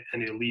class and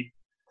elite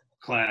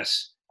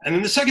class. And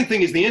then the second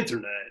thing is the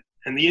internet.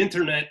 And the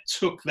internet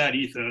took that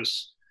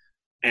ethos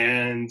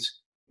and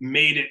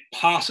made it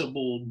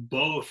possible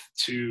both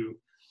to,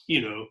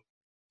 you know,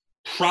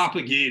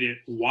 propagate it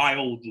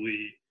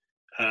wildly,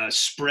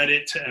 spread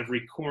it to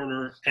every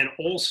corner, and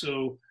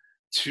also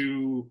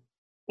to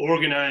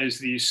organize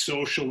these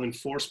social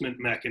enforcement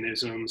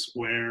mechanisms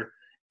where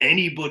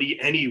anybody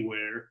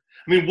anywhere,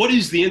 I mean, what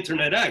is the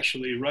internet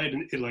actually, right?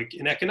 Like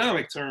in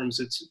economic terms,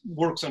 it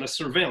works on a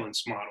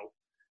surveillance model,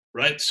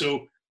 right?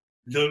 So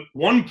the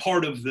one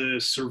part of the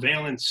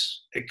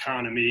surveillance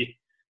economy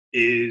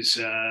is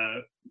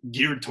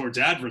geared towards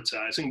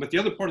advertising, but the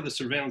other part of the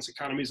surveillance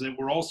economy is that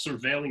we're all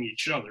surveilling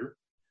each other.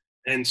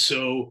 And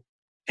so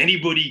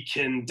anybody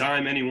can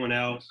dime anyone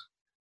out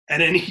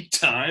at any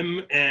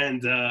time.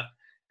 And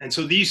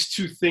so these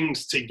two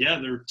things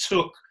together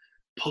took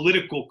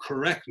political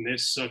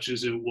correctness, such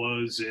as it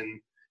was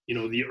in, you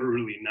know, the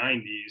early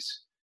 90s,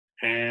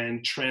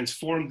 and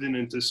transformed it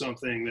into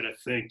something that I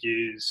think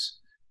is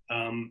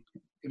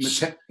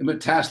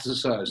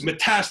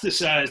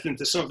metastasized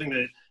into something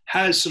that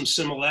has some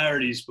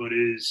similarities, but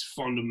is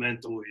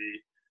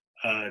fundamentally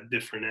a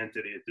different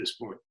entity at this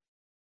point.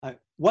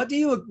 What do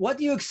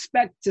you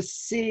expect to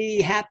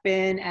see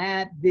happen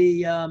at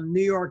the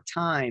New York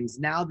Times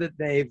now that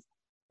they've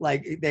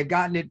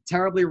gotten it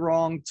terribly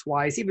wrong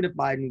twice? Even if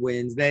Biden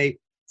wins,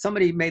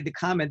 somebody made the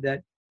comment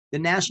that the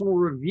National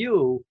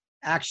Review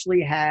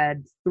actually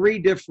had 3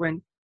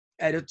 different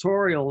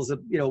editorials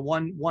of, you know,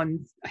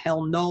 one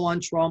hell no on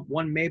Trump,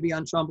 one maybe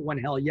on Trump, one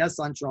hell yes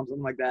on Trump,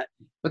 something like that.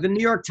 But the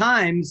New York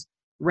Times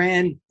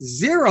ran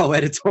 0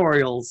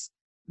 editorials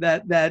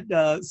that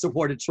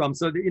supported Trump.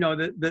 So you know,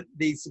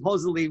 the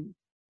supposedly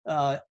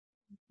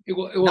it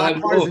will have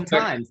no effect.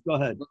 Times. Go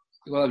ahead.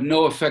 It will have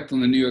no effect on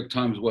the New York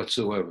Times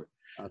whatsoever.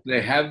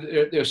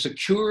 Okay. They're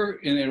secure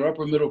in their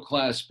upper middle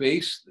class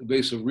base, the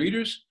base of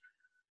readers,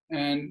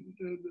 and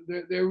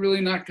they're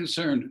really not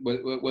concerned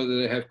whether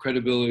they have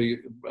credibility,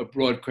 a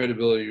broad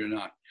credibility or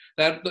not.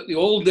 That the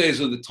old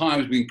days of the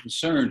Times being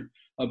concerned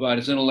about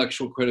its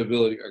intellectual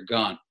credibility are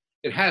gone.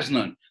 It has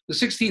none. The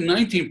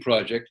 1619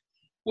 Project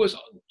was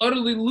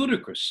utterly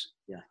ludicrous.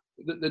 Yeah.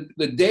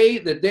 The day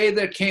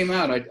that came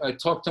out, I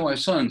talked to my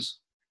sons.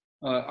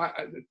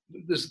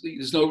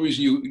 There's no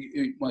reason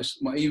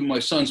even my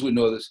sons would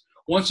know this.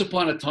 Once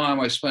upon a time,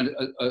 I spent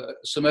a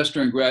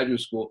semester in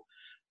graduate school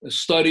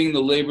studying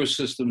the labor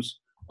systems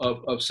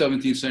of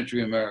 17th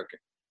century America.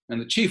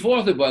 And the chief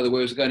author, by the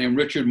way, was a guy named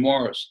Richard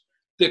Morris,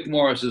 Dick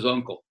Morris's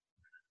uncle.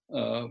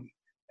 You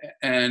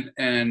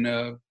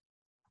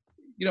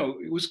know,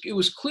 it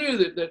was clear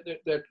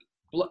that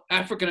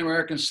African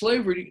American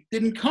slavery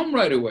didn't come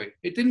right away.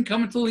 It didn't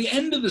come until the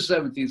end of the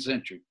 17th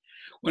century,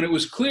 when it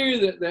was clear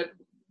that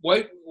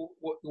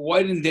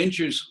white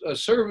indentured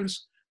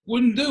servants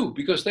wouldn't do,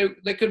 because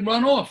they could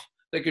run off.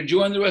 They could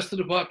join the rest of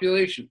the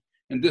population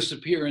and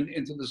disappear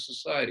into the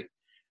society.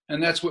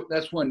 And that's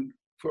when,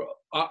 for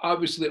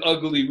obviously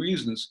ugly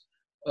reasons,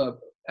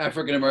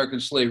 African American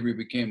slavery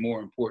became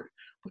more important.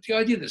 But the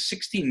idea that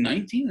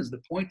 1619 is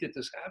the point that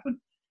this happened,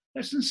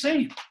 that's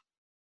insane.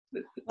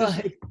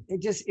 It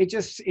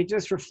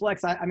just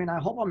reflects. I mean, I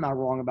hope I'm not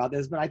wrong about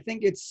this, but I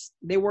think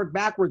they work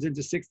backwards into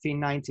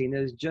 1619.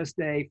 There's just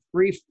a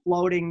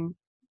free-floating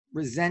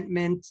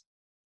resentment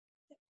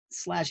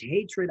 /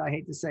 hatred, I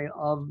hate to say,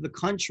 of the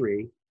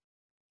country,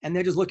 and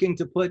they're just looking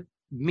to put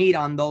meat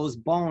on those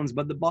bones.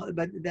 But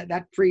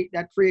that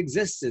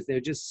pre-exists.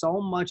 There's just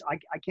so much I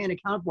can't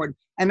account for it.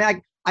 I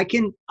mean, I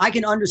can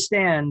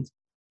understand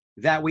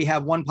that we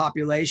have one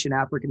population,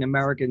 African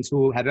Americans,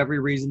 who have every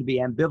reason to be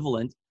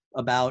ambivalent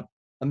about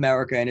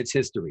America and its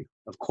history.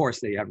 Of course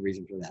they have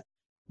reason for that.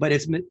 But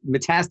it's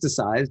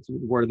metastasized,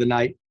 word of the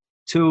night,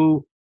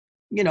 to,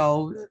 you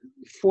know,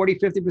 40,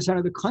 50%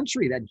 of the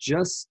country that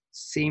just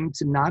seem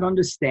to not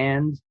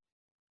understand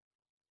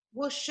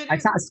Well, should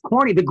It's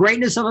corny. The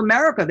greatness of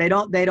America. They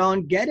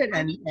don't get it.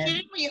 And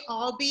shouldn't we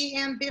all be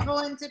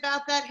ambivalent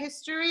about that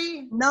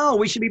history? no,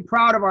 we should be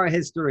proud of our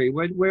history.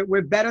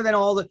 We're better than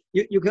all the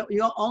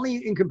you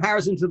only in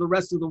comparison to the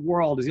rest of the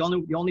world is the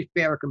only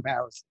fair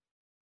comparison,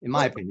 in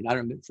my opinion. I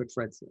don't know what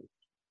Fred said.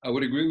 I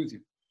would agree with you.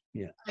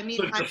 Yeah. I mean,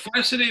 But the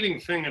fascinating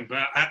thing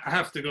about, I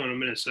have to go in a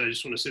minute, so I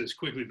just want to say this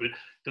quickly, but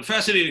the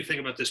fascinating thing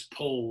about this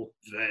poll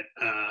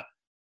that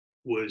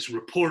was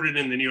reported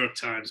in the New York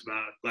Times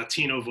about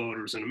Latino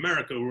voters in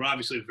America were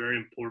obviously a very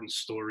important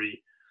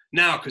story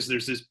now because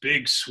there's this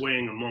big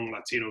swing among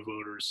Latino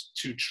voters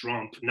to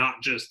Trump,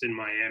 not just in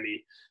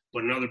Miami,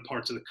 but in other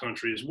parts of the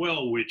country as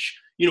well, which,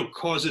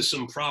 causes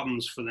some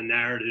problems for the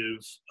narrative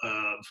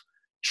of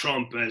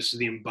Trump as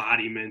the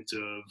embodiment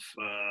of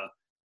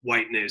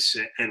whiteness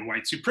and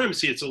white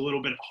supremacy. It's a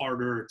little bit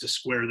harder to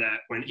square that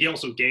when he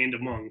also gained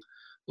among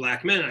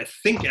Black men. I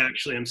think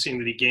actually I'm seeing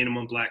that he gained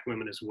among Black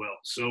women as well.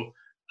 So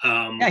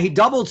yeah, he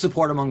doubled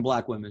support among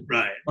Black women.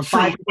 Right.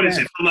 From what is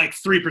it? From like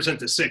 3%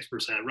 to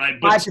 6%,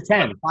 right? But 5 to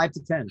 10. 5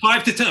 to 10.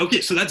 5 to 10.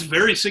 Okay, so that's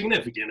very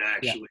significant,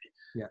 actually.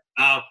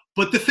 Yeah.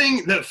 But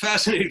the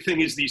fascinating thing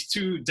is these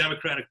two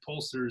Democratic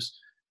pollsters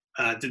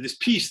did this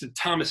piece that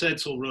Thomas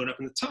Edsall wrote up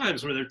in the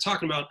Times where they're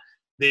talking about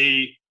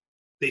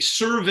they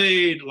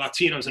surveyed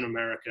Latinos in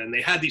America and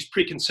they had these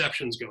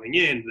preconceptions going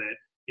in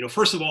that,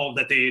 first of all,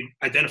 that they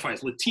identify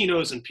as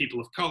Latinos and people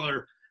of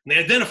color. And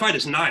they identified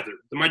as neither.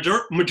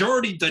 The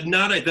majority did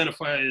not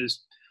identify as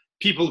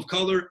people of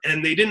color,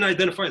 and they didn't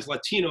identify as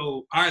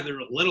Latino either,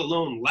 let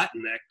alone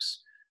Latinx.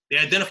 They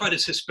identified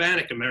as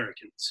Hispanic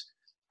Americans.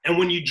 And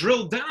when you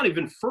drill down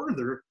even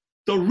further,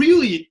 the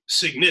really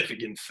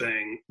significant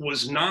thing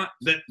was not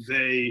that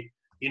they,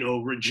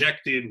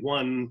 rejected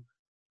one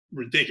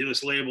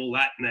ridiculous label,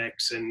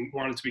 Latinx, and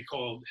wanted to be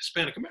called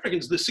Hispanic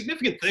Americans. The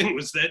significant thing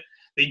was that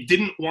they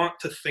didn't want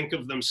to think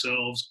of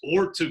themselves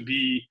or to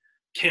be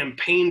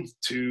campaigned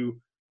to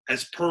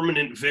as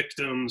permanent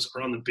victims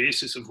or on the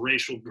basis of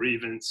racial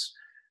grievance.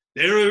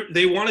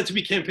 They wanted to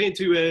be campaigned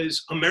to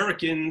as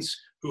Americans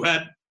who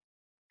had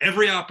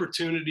every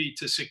opportunity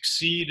to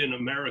succeed in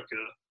America.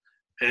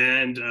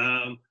 And,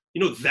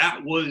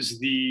 that was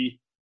the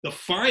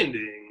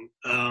finding.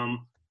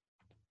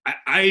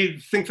 I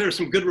think there are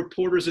some good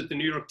reporters at the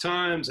New York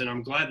Times, and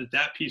I'm glad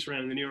that piece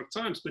ran in the New York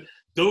Times, but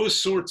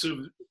those sorts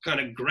of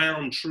kind of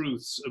ground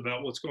truths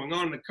about what's going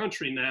on in the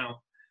country now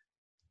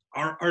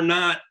are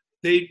not,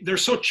 they're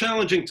so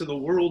challenging to the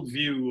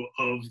worldview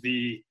of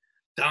the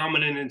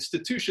dominant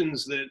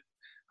institutions that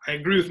I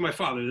agree with my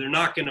father. They're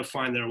not going to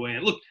find their way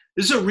in. Look,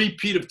 this is a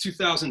repeat of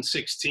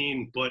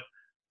 2016, but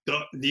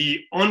the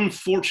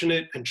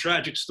unfortunate and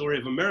tragic story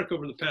of America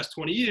over the past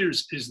 20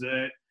 years is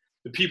that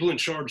the people in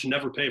charge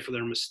never pay for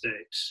their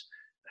mistakes.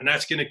 And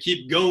that's going to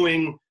keep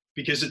going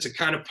because it's a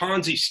kind of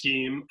Ponzi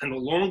scheme. And the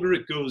longer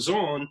it goes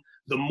on,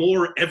 the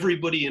more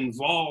everybody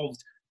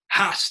involved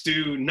has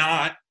to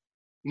not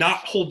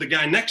hold the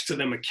guy next to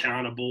them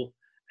accountable.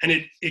 And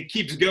it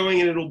keeps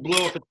going and it'll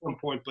blow up at some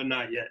point, but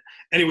not yet.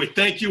 Anyway,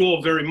 thank you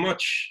all very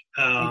much.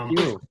 Thank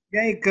you.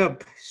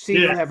 Jacob, see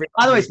you everybody.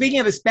 By the way, speaking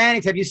of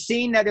Hispanics, have you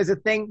seen that there's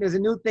a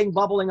new thing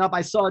bubbling up?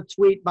 I saw a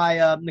tweet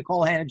by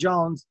Nicole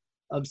Hannah-Jones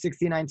of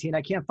 1619.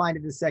 I can't find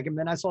it in a second.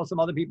 Then I saw some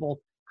other people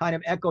kind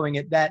of echoing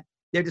it, that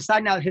they're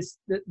deciding now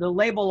the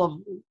label of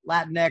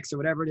Latinx or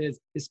whatever it is,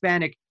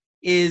 Hispanic,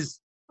 is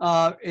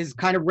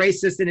kind of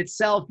racist in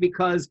itself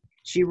because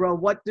she wrote,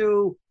 what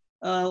do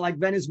like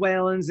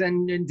Venezuelans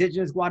and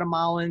indigenous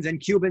Guatemalans and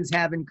Cubans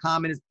have in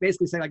common? It's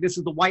basically saying like this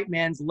is the white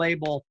man's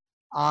label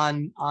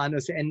on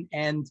us,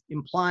 and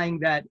implying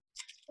that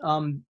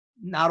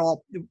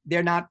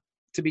they're not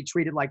to be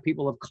treated like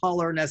people of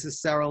color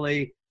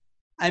necessarily.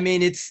 I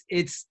mean, it's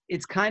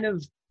kind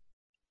of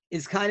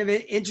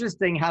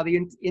interesting how the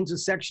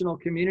intersectional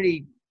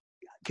community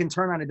can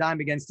turn on a dime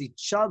against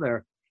each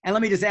other. And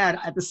let me just add,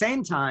 at the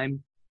same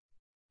time,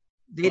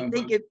 they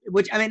think it,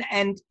 which I mean,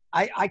 and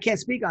I can't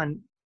speak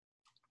on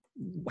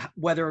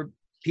whether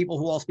people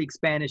who all speak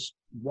Spanish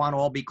want to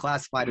all be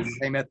classified as the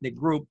same ethnic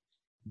group,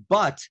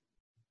 but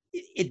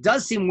it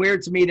does seem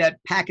weird to me that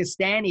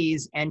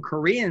Pakistanis and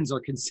Koreans are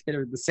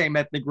considered the same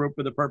ethnic group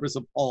for the purpose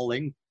of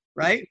polling,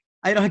 right?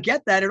 I don't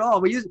get that at all.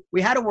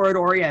 We had a word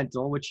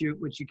Oriental, which you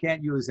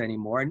can't use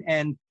anymore,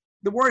 and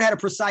the word had a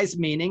precise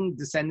meaning,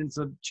 descendants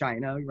of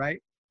China,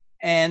 right?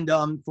 And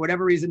for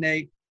whatever reason,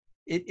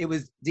 it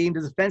was deemed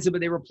as offensive,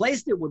 but they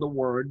replaced it with a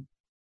word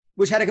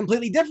which had a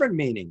completely different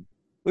meaning,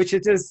 which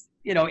is just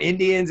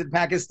Indians and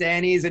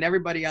Pakistanis and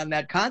everybody on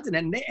that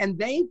continent, and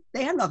they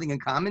have nothing in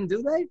common,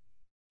 do they?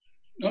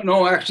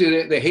 No,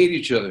 actually, they hate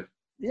each other.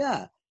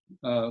 Yeah.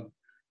 To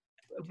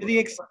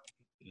the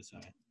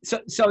So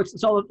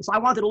I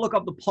wanted to look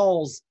up the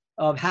polls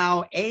of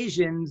how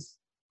Asians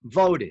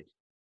voted,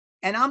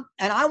 and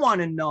I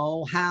want to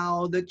know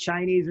how the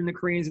Chinese and the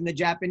Koreans and the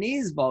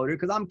Japanese voted,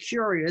 because I'm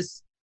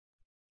curious,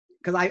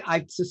 because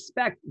I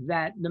suspect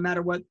that no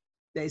matter what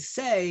they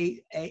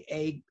say,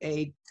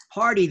 a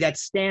party that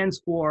stands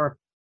for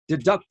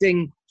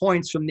deducting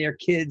points from their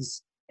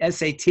kids'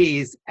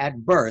 SATs at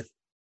birth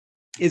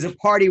is a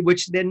party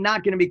which they're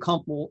not going to be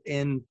comfortable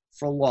in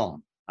for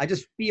long. I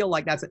just feel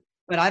like that's it.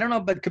 But I don't know.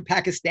 But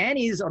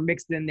Pakistanis are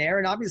mixed in there,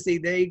 and obviously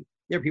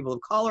they're people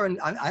of color, and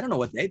I don't know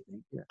what they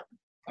think. Yeah.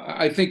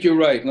 I think you're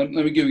right. Let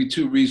me give you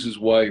two reasons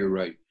why you're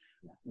right.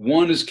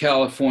 One is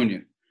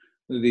California,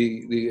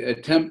 the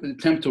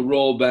attempt to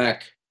roll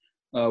back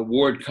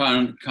Ward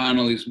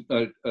Connolly's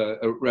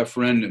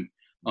referendum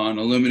on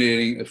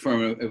eliminating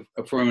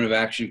affirmative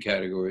action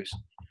categories.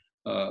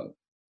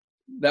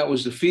 That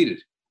was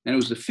defeated, and it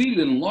was defeated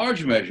in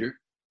large measure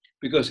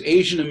because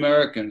Asian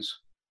Americans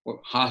were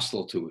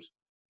hostile to it.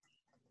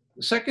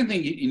 The second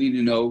thing you need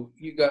to know,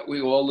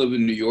 we all live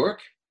in New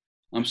York.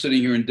 I'm sitting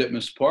here in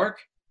Ditmas Park.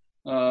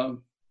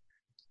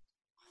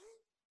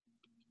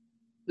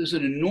 There's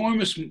an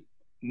enormous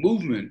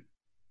movement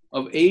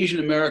of Asian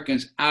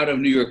Americans out of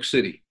New York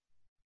City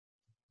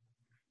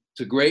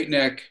to Great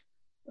Neck,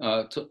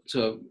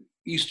 to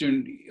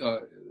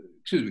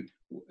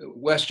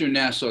Western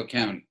Nassau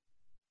County.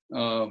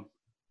 And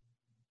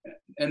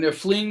they're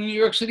fleeing New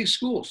York City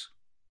schools.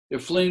 They're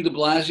fleeing de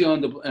Blasio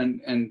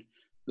and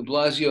de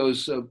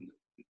Blasio's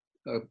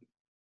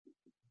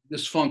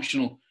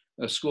dysfunctional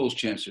schools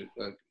chancellor,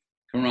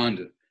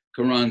 Carranza.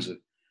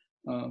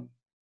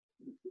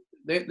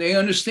 They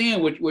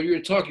understand what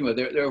you're talking about.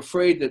 They're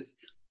afraid that a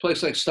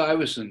place like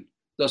Stuyvesant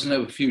doesn't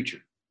have a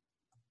future.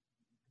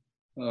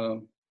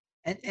 And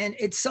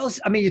it's so,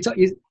 I mean,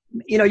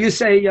 you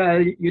say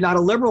you're not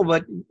a liberal,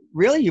 but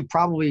really you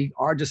probably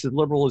are just as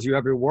liberal as you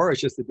ever were.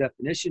 It's just the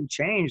definition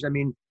changed. I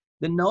mean,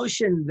 the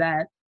notion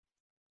that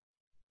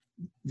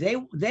they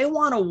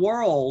want a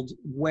world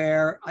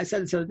where, I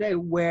said it the other day,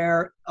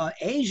 where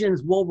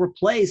Asians will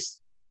replace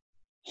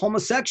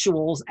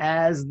homosexuals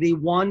as the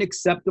one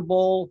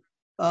acceptable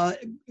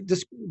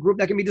group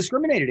that can be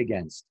discriminated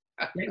against.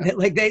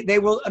 Like they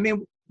will, I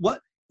mean,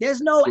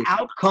 there's no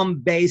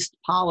outcome-based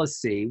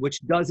policy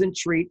which doesn't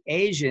treat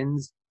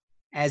Asians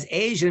as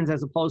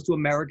opposed to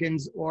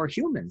Americans or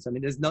humans. I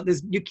mean,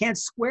 you can't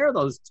square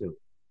those two.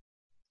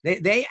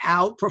 They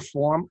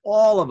outperform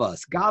all of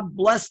us. God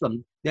bless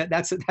them.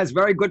 That's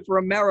very good for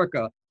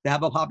America to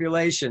have a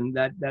population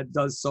that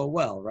does so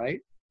well, right?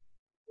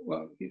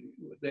 Well,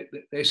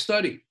 they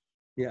study.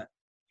 Yeah.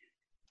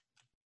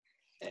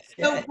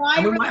 So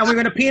and we're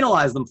going to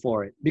penalize them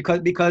for it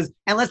because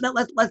and let's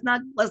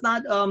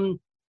not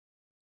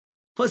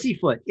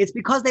pussyfoot. It's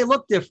because they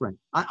look different.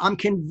 I'm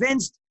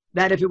convinced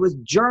that if it was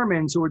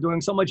Germans who were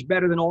doing so much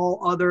better than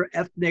all other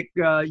ethnic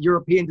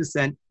European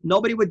descent,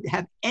 nobody would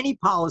have any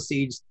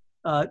policies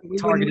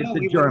targeted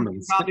to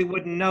Germans. We probably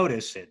wouldn't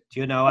notice it.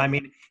 You know, I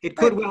mean, it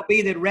could well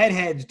be that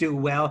redheads do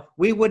well.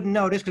 We wouldn't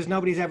notice because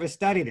nobody's ever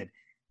studied it.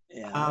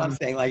 Yeah, I'm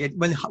saying like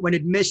when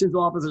admissions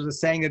officers are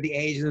saying that the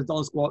Asians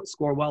don't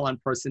score well on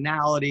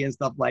personality and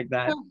stuff like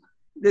that,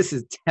 this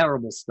is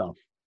terrible stuff.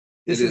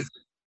 This is,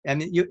 I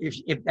mean,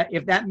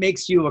 if that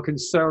makes you a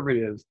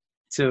conservative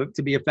to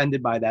be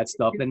offended by that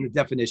stuff, then the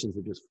definitions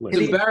are just flipped.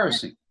 It's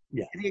embarrassing.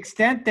 Yeah. To the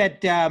extent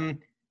that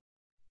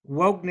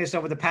wokeness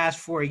over the past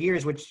 4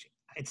 years, which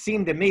it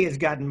seemed to me has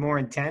gotten more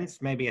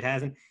intense, maybe it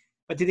hasn't,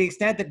 but to the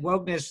extent that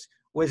wokeness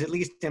was at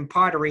least in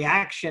part a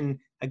reaction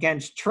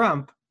against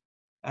Trump,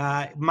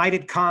 might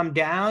it calm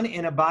down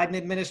in a Biden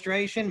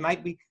administration?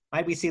 Might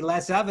we see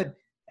less of it,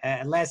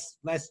 less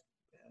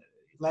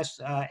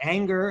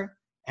anger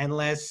and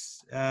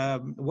less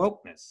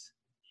wokeness?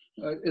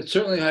 It's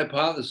certainly a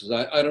hypothesis.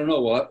 I don't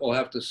know. We'll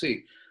have to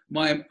see.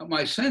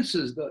 My sense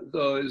is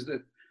though is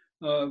that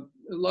a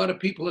lot of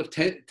people have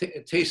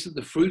tasted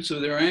the fruits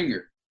of their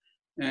anger,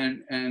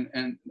 and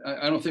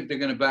I don't think they're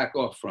going to back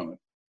off from it.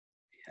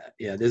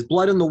 Yeah, there's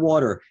blood in the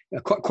water.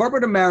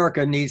 Corporate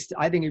America needs to,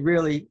 I think it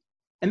really,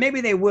 and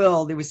maybe they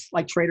will. There was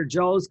like Trader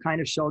Joe's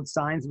kind of showed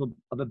signs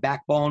of a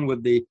backbone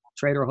with the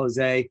Trader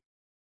Jose.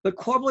 But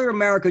corporate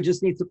America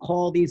just needs to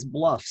call these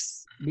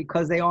bluffs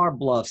because they are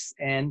bluffs.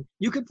 And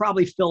you could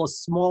probably fill a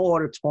small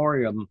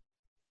auditorium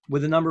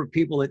with the number of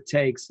people it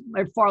takes,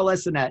 far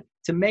less than that,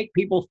 to make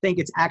people think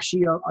it's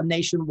actually a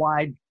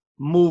nationwide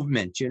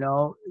movement. You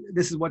know,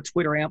 this is what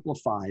Twitter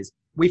amplifies.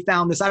 We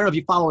found this. I don't know if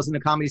you follow us in the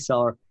Comedy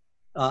Cellar.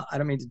 I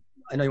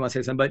know you want to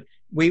say something, but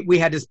we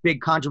had this big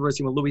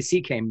controversy when Louis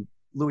C.K.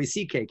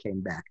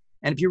 came back.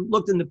 And if you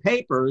looked in the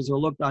papers or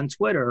looked on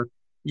Twitter,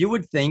 you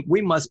would think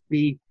we must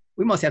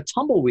have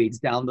tumbleweeds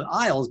down the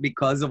aisles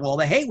because of all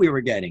the hate we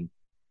were getting.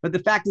 But the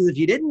fact is, if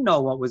you didn't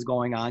know what was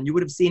going on, you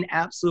would have seen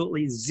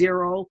absolutely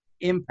zero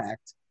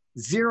impact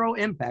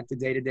to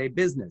day-to-day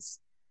business.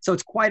 So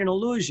it's quite an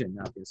illusion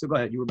out there. So go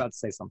ahead. You were about to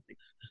say something.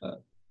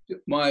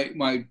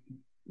 My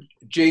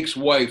Jake's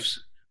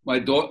wife's, my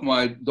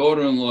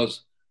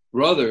daughter-in-law's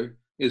brother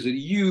is a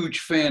huge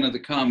fan of the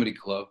comedy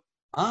club.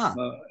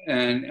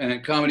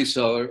 And Comedy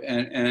Cellar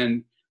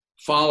and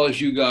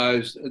follows you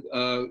guys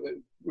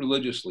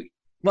religiously.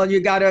 Well,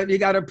 you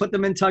gotta put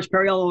them in touch.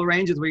 Periel will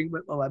arrange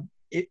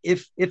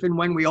if and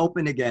when we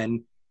open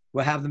again,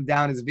 we'll have them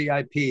down as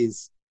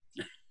VIPs.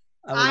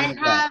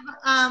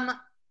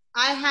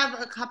 I have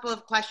a couple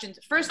of questions.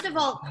 First of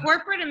all,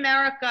 corporate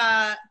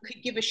America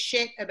could give a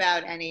shit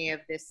about any of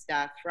this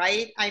stuff,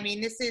 right? I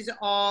mean, this is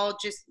all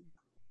just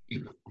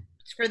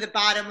for the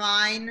bottom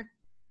line.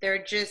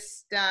 They're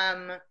just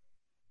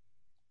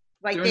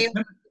like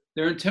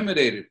they're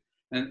intimidated,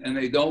 and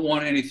they don't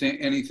want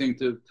anything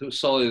to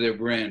sully their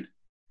brand.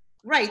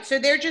 Right. So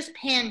they're just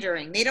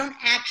pandering. They don't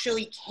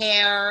actually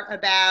care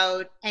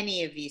about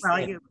any of these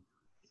things.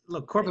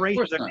 Look,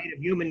 corporations are made of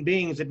human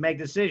beings that make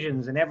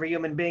decisions, and every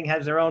human being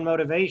has their own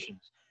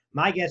motivations.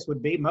 My guess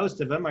would be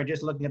most of them are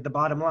just looking at the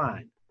bottom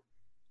line.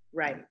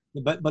 Right.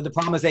 But the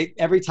problem is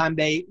every time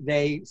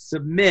they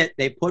submit,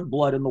 they put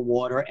blood in the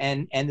water,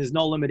 and there's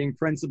no limiting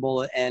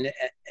principle. And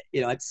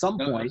at some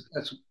point,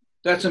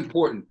 that's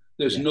important.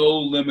 There's no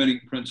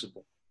limiting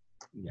principle.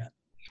 Yeah.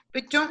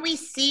 But don't we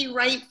see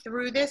right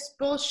through this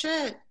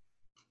bullshit?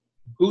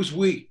 Who's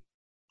we?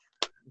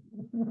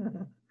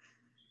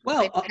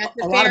 Well,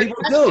 a lot of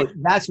people do.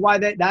 That's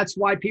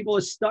why people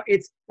are stuck.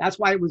 That's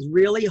why it was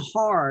really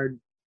hard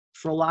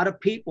for a lot of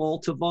people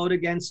to vote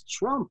against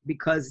Trump,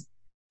 because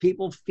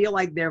people feel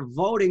like they're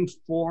voting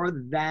for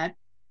that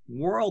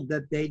world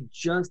that they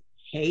just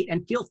hate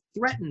and feel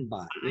threatened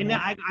by.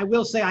 I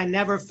will say I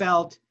never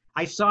felt.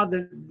 I saw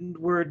the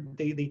word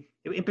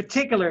in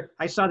particular.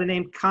 I saw the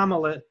name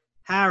Kamala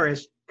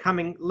Harris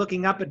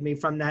looking up at me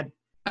from that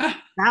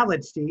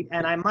ballot seat,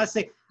 and I must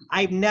say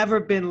I've never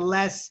been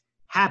less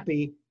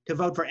happy to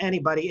vote for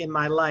anybody in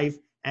my life,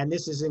 and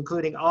this is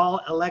including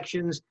all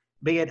elections,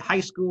 be it high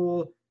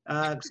school,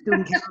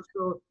 student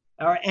council,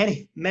 or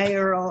any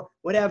mayoral,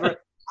 whatever.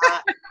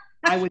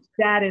 I was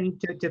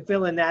saddened to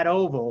fill in that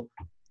oval.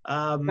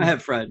 Go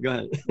ahead, Fred. Go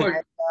ahead.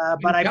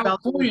 But I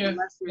felt in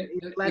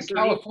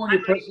California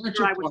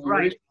presidential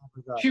primary,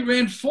 she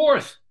ran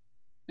fourth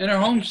in her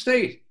home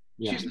state.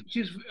 Yeah.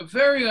 She's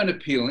very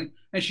unappealing,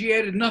 and she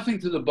added nothing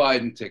to the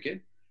Biden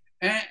ticket.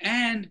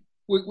 And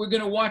we're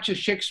going to watch a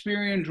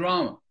Shakespearean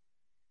drama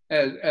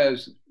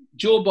as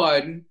Joe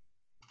Biden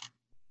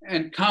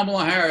and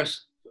Kamala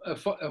Harris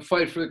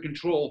fight for the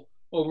control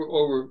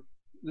over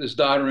this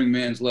doddering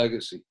man's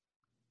legacy.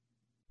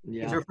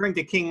 Yeah. He's referring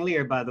to King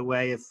Lear, by the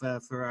way, if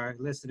for our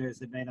listeners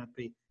that may not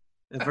be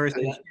versed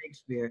in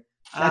Shakespeare.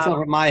 That's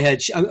over my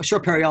head. I'm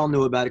sure Periel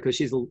knew about it because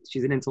she's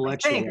an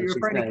intellectual. You're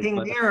referring to King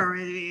Lear,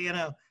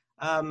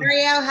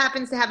 Marielle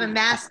happens to have a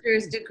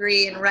master's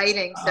degree in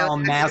writing. So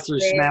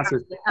master's.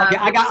 Okay,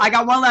 I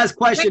got one last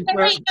question.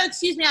 Wait, no,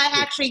 excuse me. I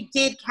actually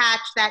did catch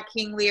that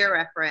King Lear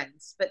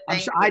reference, but I'm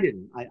sure I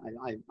didn't.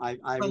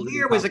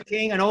 Lear was a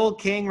king, an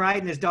old king, right?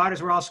 And his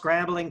daughters were all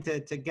scrambling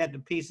to get a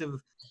piece of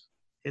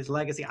his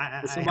legacy.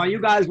 So while you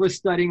guys were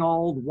studying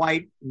old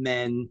white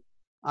men,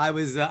 I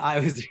was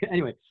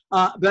anyway.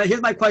 But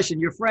here's my question: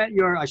 your friend,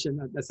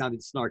 that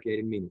sounded snarky. I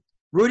didn't mean it.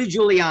 Rudy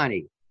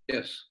Giuliani.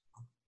 Yes.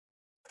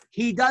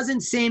 He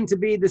doesn't seem to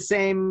be the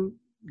same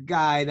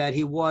guy that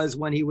he was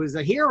when he was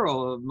a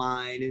hero of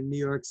mine in New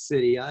York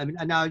City. I mean,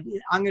 now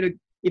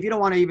if you don't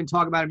want to even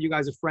talk about him, you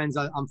guys are friends.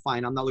 I'm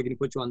fine. I'm not looking to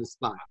put you on the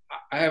spot.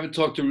 I haven't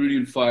talked to Rudy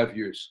in 5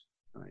 years.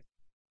 All right.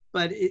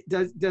 But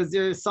does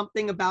there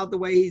something about the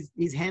way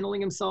he's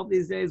handling himself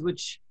these days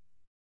which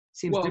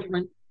seems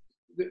different?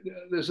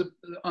 There's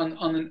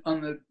on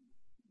the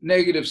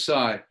negative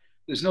side,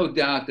 there's no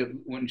doubt that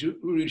when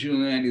Rudy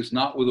Giuliani is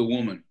not with a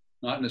woman,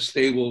 not in a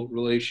stable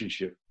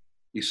relationship,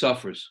 he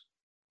suffers,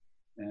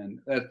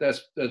 and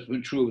that's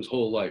been true of his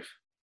whole life.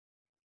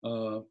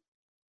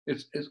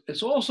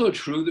 It's also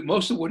true that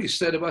most of what he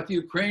said about the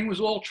Ukraine was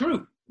all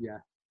true. Yeah.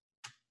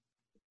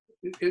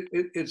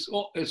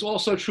 It's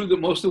also true that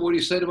most of what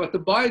he said about the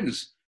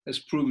Bidens has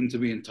proven to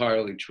be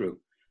entirely true.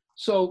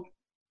 So,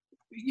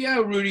 yeah,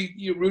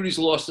 Rudy's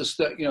lost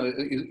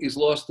he's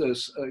lost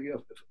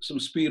some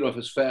speed off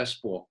his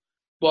fastball,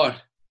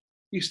 but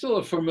he's still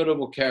a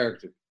formidable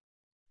character.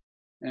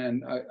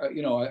 And I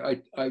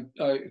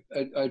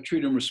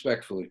treat him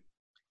respectfully.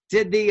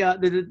 Did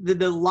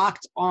the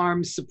locked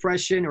arms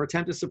suppression or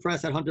attempt to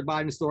suppress that Hunter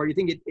Biden story, you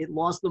think it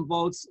lost them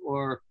votes,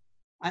 or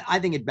I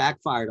think it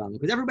backfired on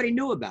them because everybody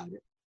knew about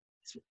it?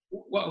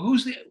 Well,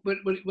 who's the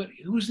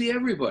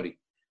everybody?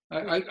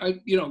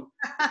 Everyone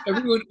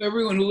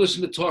who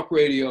listened to talk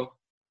radio,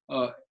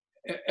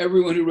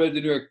 everyone who read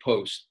the New York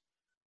Post,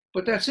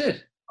 but that's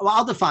it. Well,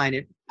 I'll define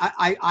it.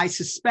 I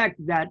suspect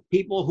that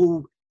people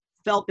who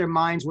felt their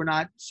minds were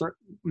not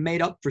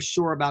made up for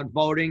sure about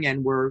voting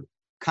and were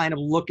kind of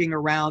looking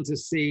around to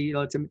see,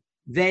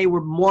 they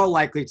were more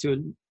likely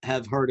to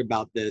have heard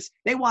about this.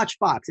 They watch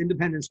Fox.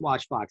 Independents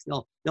watch Fox.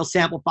 They'll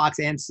sample Fox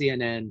and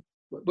CNN.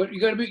 But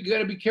you got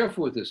to be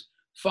careful with this.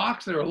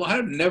 Fox, there are a lot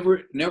of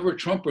never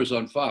Trumpers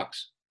on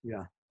Fox.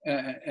 Yeah.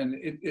 And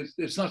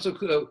it's not so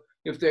cool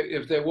if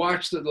they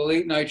watch the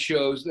late night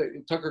shows,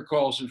 Tucker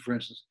Carlson, for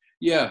instance.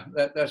 Yeah,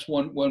 that's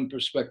one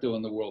perspective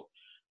on the world.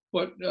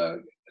 But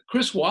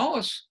Chris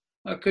Wallace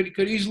could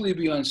easily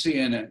be on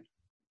CNN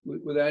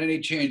without any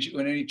change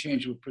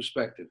of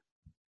perspective.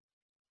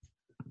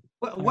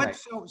 Well,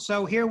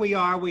 so here we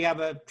are. We have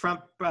a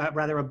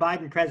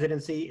Biden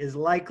presidency is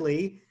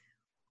likely.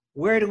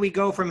 Where do we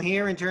go from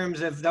here in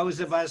terms of those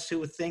of us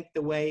who think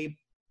the way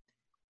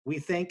we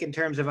think, in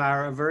terms of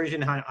our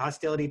aversion,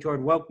 hostility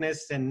toward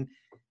wokeness, and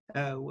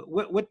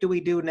what do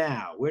we do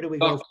now? Where do we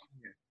go from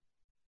here?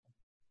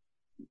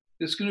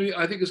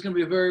 I think it's going to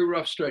be a very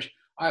rough stretch.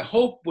 I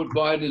hope what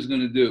Biden is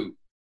going to do,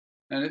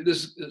 and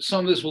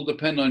some of this will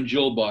depend on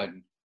Jill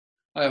Biden.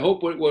 I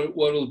hope what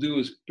he'll do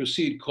is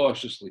proceed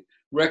cautiously,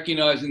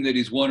 recognizing that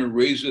he's won a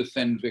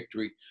razor-thin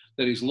victory,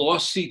 that he's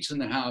lost seats in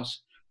the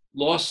House,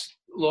 lost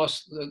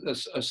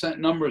a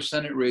number of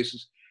Senate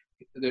races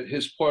that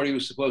his party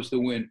was supposed to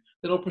win.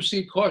 That he'll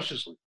proceed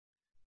cautiously,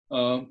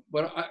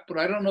 but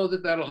I don't know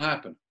that that'll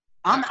happen.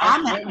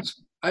 I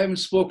haven't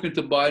spoken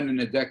to Biden in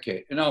a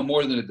decade, and now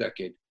more than a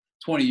decade,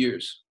 20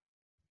 years.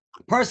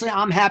 Personally,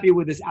 I'm happy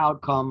with this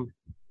outcome.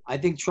 I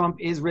think Trump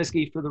is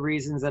risky for the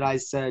reasons that I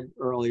said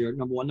earlier,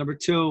 number one. Number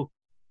two,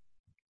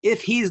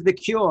 if he's the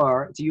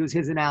cure, to use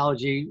his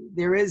analogy,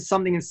 there is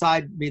something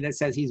inside me that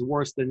says he's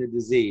worse than the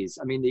disease.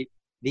 I mean,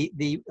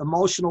 the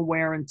emotional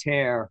wear and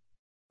tear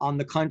on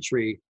the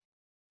country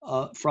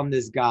from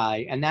this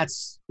guy, and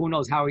that's, who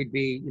knows how he'd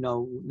be,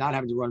 not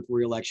having to run for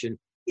re-election,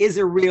 is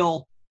a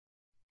real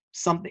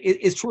something,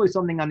 is truly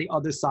something on the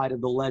other side of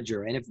the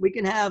ledger. And if we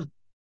can have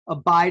a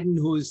Biden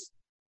who's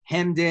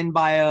hemmed in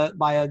by a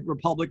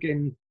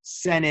Republican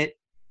Senate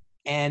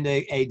and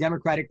a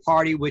Democratic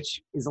Party,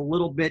 which is a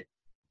little bit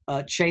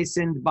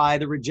chastened by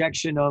the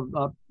rejection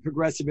of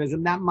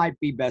progressivism, that might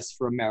be best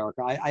for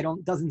America.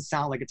 Doesn't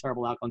sound like a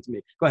terrible outcome to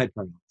me. Go ahead,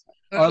 Fred.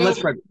 I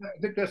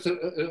think that's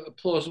a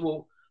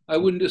plausible. I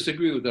wouldn't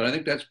disagree with that. I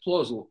think that's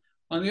plausible.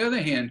 On the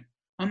other hand,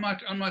 I'm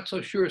not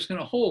so sure it's going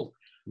to hold.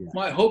 Yeah.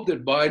 My hope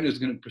that Biden is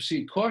going to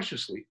proceed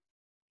cautiously,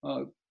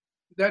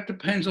 that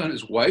depends on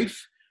his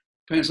wife,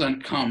 depends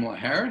on Kamala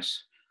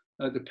Harris,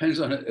 depends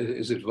on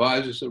his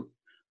advisors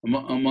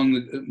among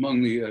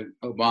the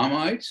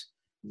Obamaites.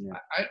 Yeah.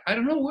 I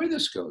don't know where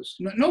this goes.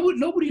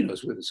 Nobody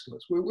knows where this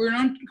goes. We're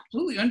in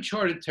completely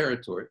uncharted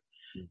territory,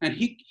 and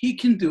he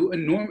can do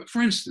enormous.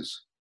 For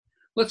instance,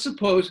 let's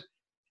suppose,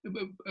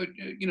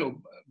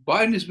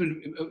 Biden has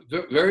been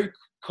very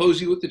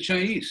cozy with the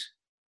Chinese,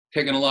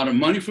 taking a lot of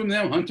money from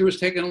them. Hunter has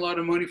taken a lot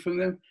of money from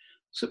them.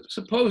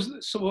 Suppose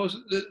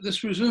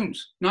this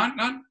resumes, not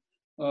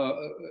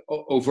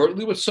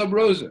overtly, but sub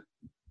rosa.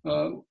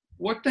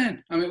 What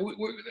then? I mean,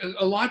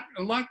 a lot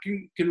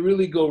can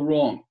really go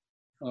wrong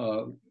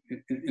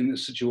in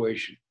this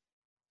situation.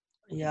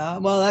 Yeah,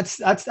 well, that's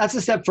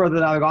a step further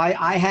than I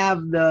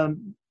would go.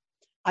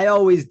 I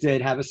always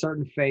did have a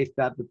certain faith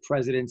that the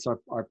presidents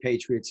are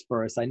patriots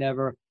first. I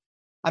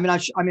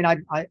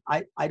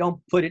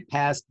don't put it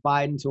past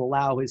Biden to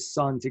allow his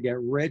son to get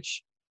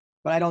rich,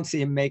 but I don't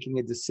see him making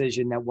a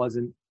decision that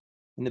wasn't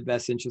in the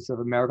best interest of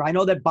America. I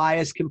know that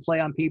bias can play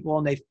on people,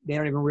 and they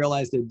don't even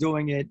realize they're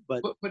doing it.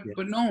 But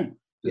no,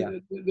 yeah.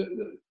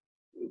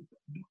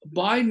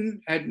 Biden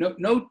had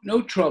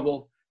no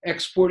trouble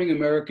exporting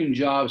American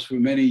jobs for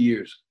many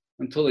years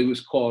until he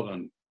was called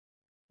on.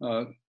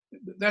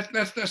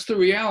 That's the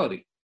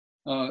reality.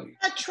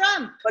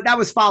 Trump. But that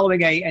was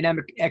following an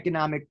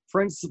economic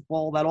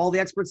principle that all the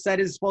experts said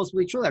is supposed to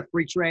be true, that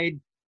free trade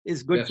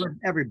is good for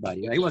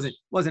everybody. He wasn't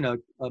a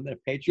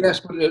patriot. Yes,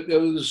 but there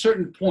was a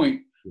certain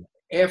point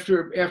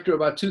after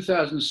about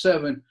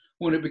 2007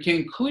 when it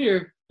became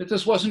clear that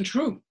this wasn't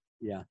true.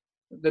 Yeah.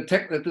 That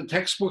the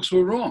textbooks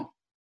were wrong.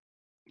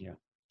 Yeah.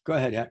 Go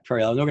ahead,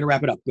 Terry. I'm going to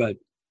wrap it up. Good.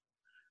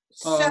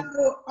 So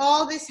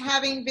all this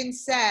having been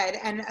said,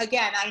 and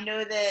again, I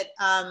know that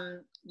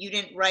you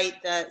didn't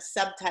write the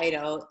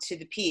subtitle to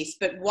the piece,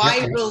 but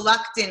why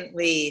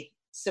reluctantly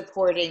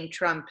supporting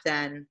Trump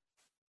then?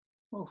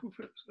 Well,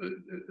 a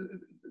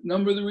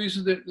number of the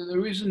reasons the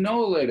reason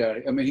Noah laid out.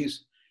 I mean,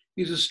 he's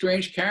a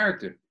strange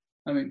character.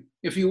 I mean,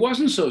 if he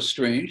wasn't so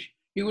strange,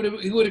 he would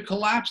have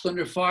collapsed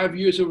under 5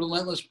 years of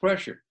relentless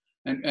pressure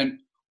and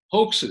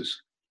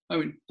hoaxes. I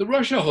mean, the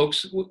Russia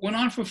hoax went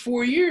on for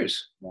 4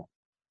 years. Yeah.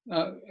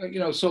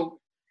 So.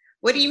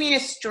 What do you mean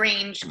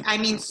strange? I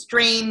mean,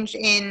 strange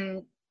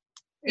in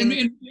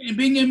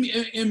being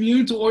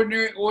immune to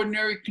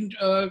ordinary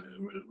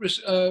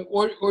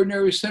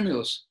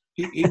stimulus.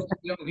 He's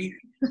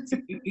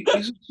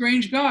a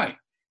strange guy.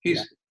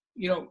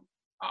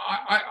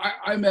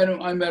 I met him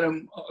only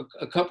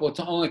a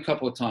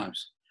couple of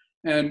times,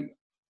 and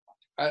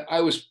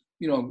I was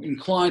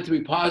inclined to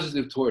be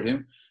positive toward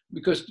him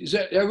because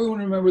everyone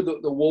remember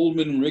the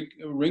Waldman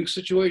rink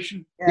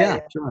situation? Yeah,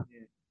 sure.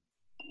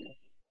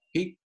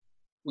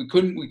 We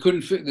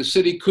couldn't fit, the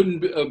city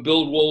couldn't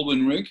build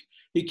Waldman Rink.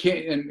 He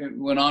came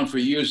and went on for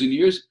years and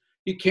years.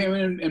 He came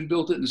in and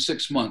built it in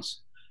 6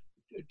 months.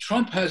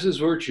 Trump has his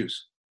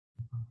virtues.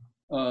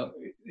 The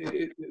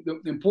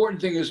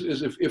important thing is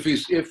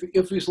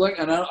if he's like,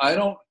 and I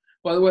don't.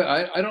 By the way,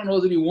 I don't know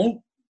that he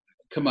won't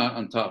come out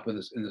on top in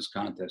this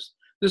contest.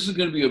 This is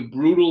going to be a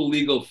brutal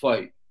legal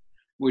fight,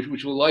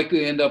 which will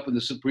likely end up in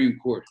the Supreme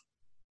Court.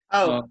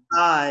 Oh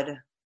God.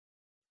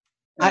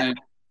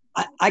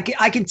 I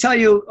can tell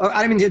you.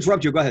 I didn't mean to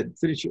interrupt you. Go ahead.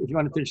 Finish if you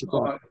want to finish the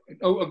thought.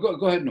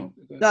 Go ahead. No,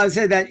 I would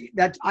say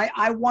that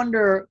I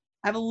wonder.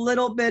 I have a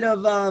little bit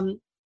of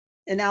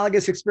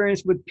analogous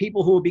experience with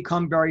people who have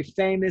become very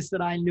famous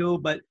that I knew,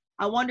 but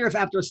I wonder if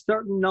after a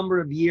certain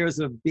number of years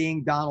of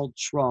being Donald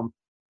Trump,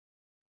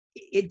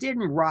 it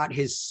didn't rot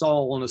his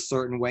soul in a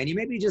certain way. And he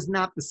maybe just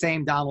not the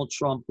same Donald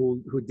Trump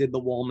who did the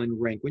Woolman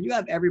rink. When you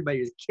have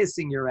everybody just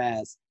kissing your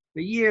ass for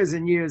years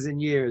and years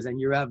and years,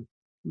 and you have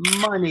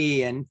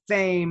money and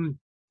fame,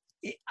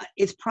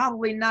 it's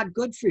probably not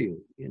good for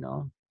you, you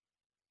know?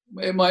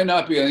 It might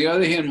not be. On the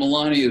other hand,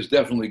 Melania is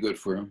definitely good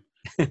for him.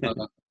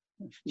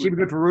 She'd be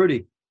good for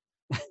Rudy.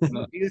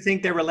 Do you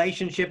think their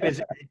relationship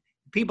is,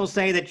 people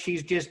say that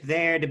she's just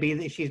there to be,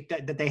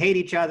 that they hate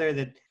each other,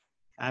 that,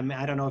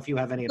 I don't know if you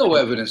have any. No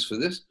evidence for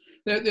this.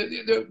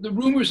 The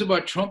rumors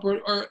about Trump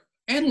are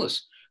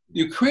endless.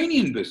 The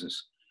Ukrainian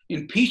business,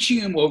 impeaching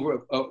him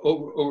over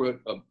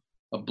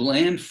a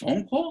bland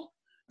phone call,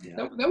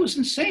 that was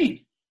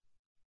insane.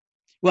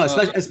 Well,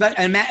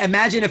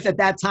 imagine if at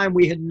that time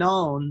we had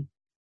known,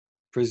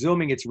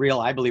 presuming it's real,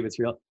 I believe it's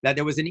real, that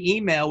there was an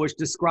email which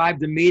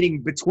described a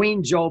meeting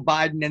between Joe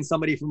Biden and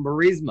somebody from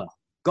Burisma.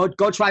 Go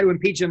try to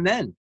impeach him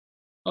then.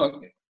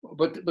 Okay.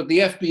 But the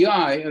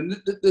FBI, and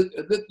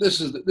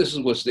this is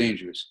what's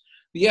dangerous.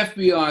 The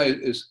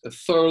FBI is a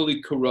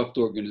thoroughly corrupt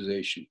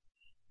organization,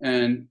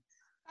 and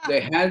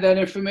they had that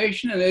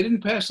information and they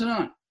didn't pass it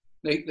on.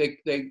 They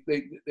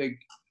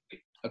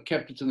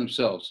kept it to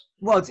themselves.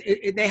 Well,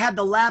 they had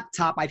the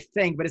laptop, I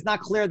think, but it's not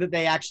clear that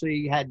they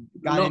actually had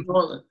gotten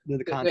into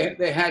the content.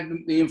 They had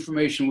the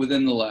information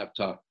within the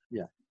laptop.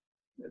 Yeah,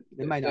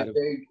 they might not have.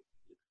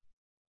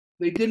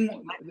 They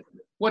didn't.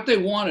 What they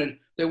wanted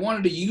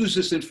to use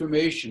this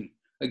information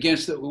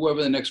against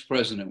whoever the next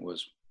president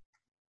was.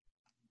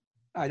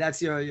 All right,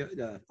 that's your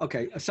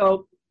okay.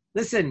 So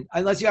listen,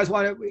 unless you guys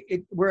want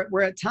to,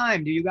 we're at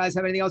time. Do you guys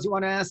have anything else you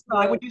want to ask?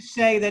 I would just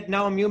say that,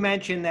 Noam, you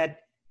mentioned that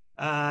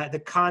the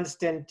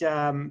constant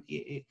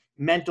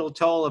mental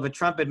toll of a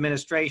Trump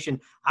administration.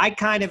 I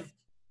kind of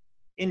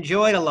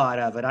enjoyed a lot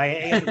of it.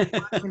 The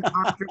constant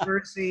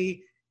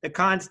controversy,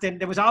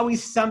 there was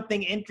always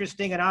something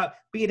interesting, and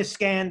be it a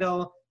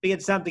scandal, be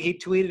it something he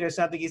tweeted or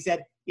something he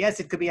said. Yes,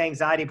 it could be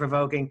anxiety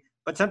provoking,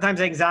 but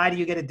sometimes anxiety,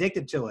 you get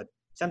addicted to it.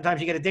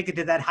 Sometimes you get addicted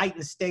to that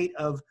heightened state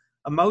of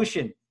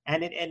emotion.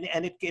 And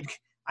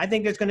I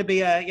think there's going to be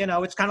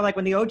it's kind of like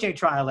when the OJ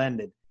trial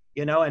ended,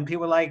 and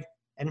people were like,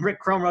 and Rick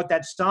Chrome wrote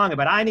that song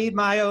about, I need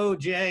my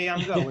OJ,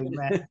 I'm going,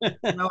 man.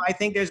 I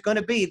think there's going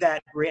to be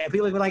that.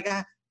 People were like,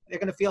 they're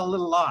going to feel a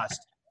little lost.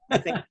 I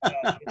think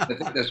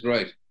that's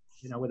right.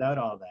 Without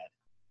all that.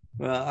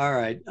 Well, all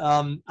right.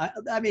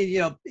 I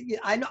mean,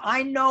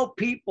 I know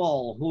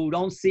people who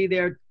don't see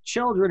their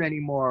children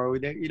anymore.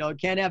 Who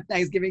can't have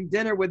Thanksgiving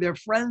dinner with their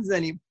friends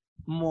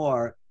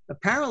anymore.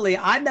 Apparently,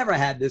 I've never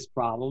had this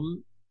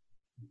problem,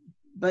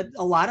 but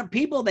a lot of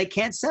people, they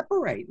can't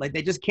separate. Like,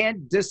 they just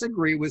can't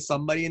disagree with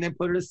somebody and then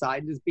put it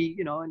aside and just be,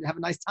 and have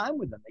a nice time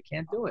with them. They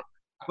can't do it.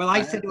 Well,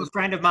 I said to a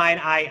friend of mine,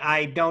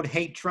 I don't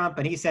hate Trump,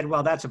 and he said,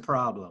 well, that's a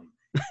problem.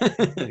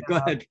 Go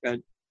ahead,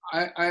 Fred.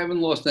 I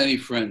haven't lost any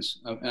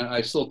friends, and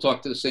I still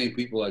talk to the same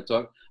people I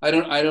talk. I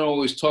don't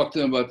always talk to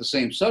them about the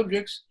same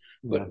subjects,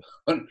 but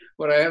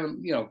I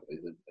haven't.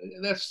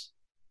 That's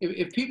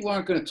if people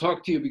aren't going to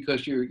talk to you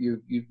because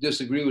you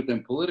disagree with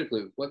them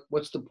politically.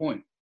 What's the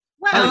point?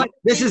 Well,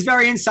 this is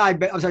very inside.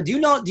 But I'm sorry. Do you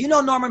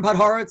know Norman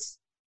Podhoretz?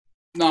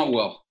 Not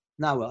well.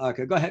 Not well.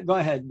 Okay, go ahead.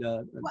 Well,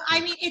 I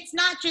mean, it's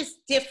not just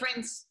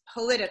difference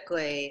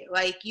politically.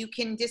 Like, you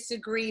can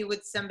disagree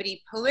with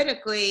somebody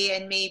politically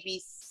and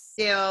maybe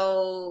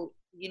still,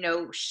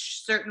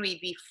 certainly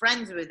be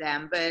friends with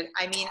them. But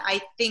I mean, I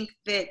think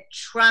that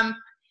Trump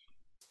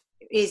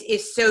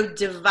is so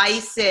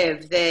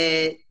divisive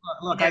that.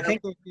 Look, I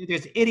think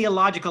there's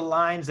ideological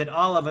lines that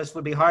all of us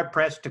would be hard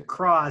pressed to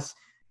cross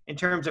in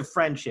terms of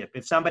friendship.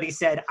 If somebody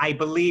said, I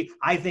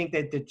think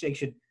that they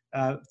should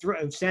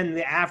send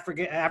the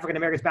African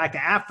Americans back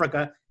to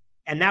Africa,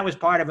 and that was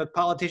part of a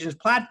politician's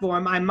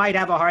platform, I might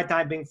have a hard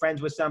time being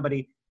friends with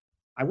somebody.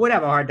 I would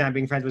have a hard time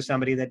being friends with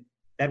somebody that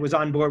was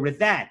on board with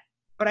that.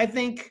 But I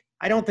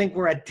don't think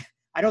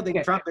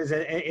Trump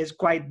is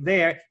quite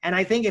there. And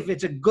I think if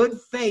it's a good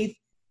faith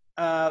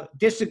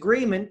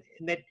disagreement,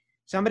 that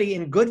somebody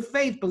in good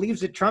faith believes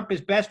that Trump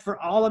is best for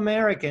all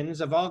Americans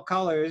of all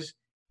colors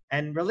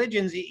and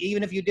religions,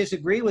 even if you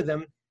disagree with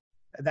them,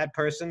 that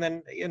person,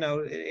 then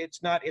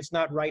it's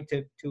not right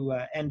to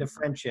end a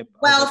friendship.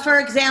 Well, for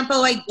example,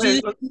 like, do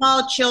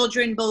small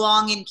children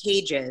belong in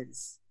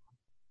cages?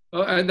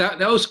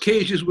 Those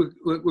cages were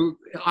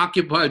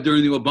occupied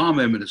during the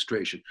Obama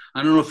administration.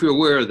 I don't know if you're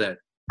aware of that.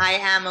 I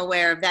am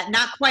aware of that.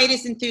 Not quite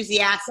as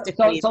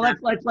enthusiastically. So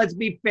let's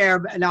be fair.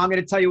 Now I'm going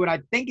to tell you what I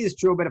think is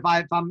true. But if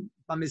I'm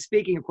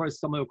misspeaking, of course,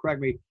 someone will correct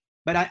me.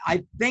 But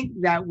I think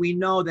that we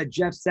know that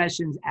Jeff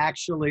Sessions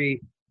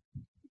actually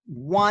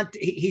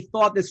he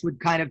thought this would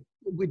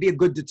be a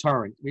good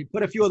deterrent. We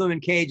put a few of them in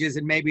cages,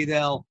 and maybe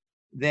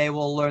they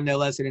will learn their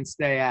lesson and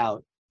stay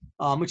out,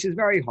 which is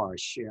very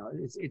harsh.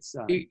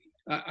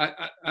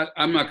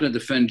 I'm not going to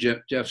defend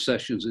Jeff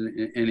Sessions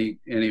in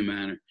any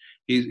manner.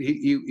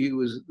 He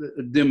was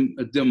a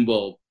dim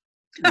bulb.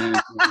 And,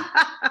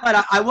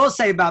 but I will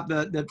say about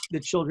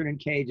the children in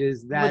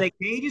cages that were they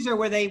cages or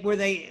were they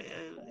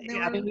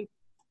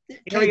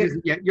cages,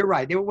 yeah, you're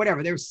right. They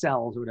were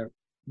cells or whatever.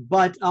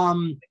 But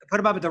Put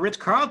them up at the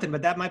Ritz-Carlton,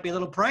 but that might be a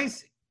little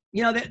pricey.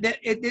 you know,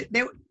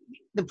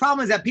 the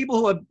problem is that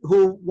people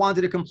who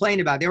wanted to complain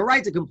about it, they were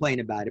right to complain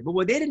about it, but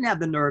what they didn't have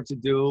the nerve to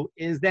do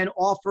is then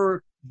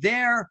offer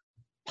their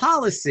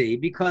policy,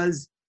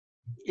 because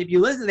if you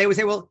listen, they would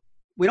say, well,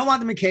 we don't want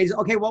them in cages.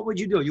 Okay, what would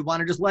you do? You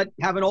want to just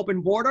have an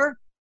open border?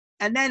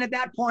 And then at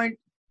that point,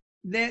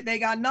 they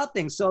got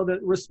nothing. So the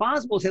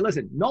responsible say,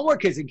 listen, no more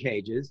kids in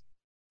cages,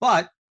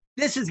 but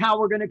this is how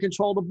we're going to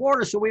control the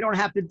border so we don't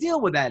have to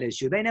deal with that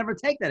issue. They never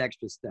take that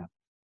extra step.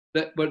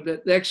 But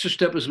the extra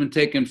step has been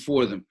taken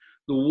for them.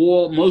 The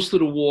wall, most of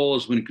the wall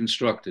has been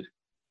constructed.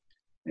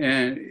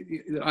 And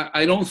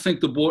I don't think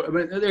the border, I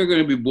mean, there are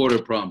going to be border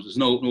problems. There's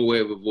no way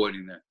of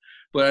avoiding that.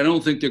 But I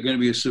don't think they're going to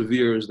be as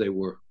severe as they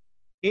were.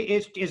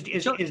 Is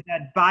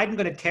that Biden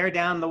going to tear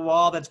down the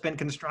wall that's been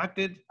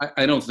constructed?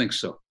 I don't think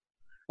so.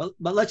 But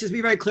let's just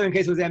be very clear in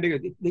case it was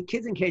ambiguous. The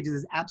kids in cages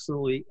is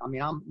absolutely,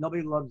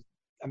 nobody loves,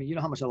 you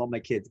know how much I love my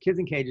kids. Kids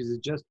in cages is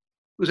just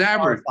It was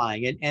aberrant.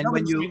 horrifying.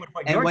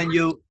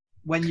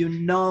 When you've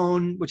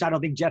known, which I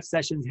don't think Jeff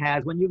Sessions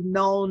has, when you've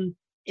known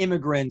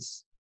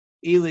immigrants,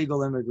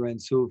 illegal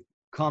immigrants who've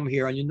come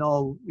here, and you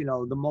know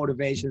the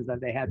motivations that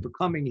they had for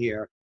coming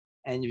here,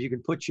 and if you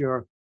can put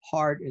your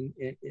heart and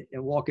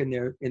walk in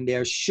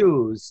their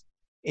shoes,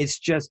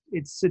 it's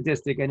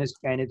sadistic and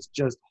it's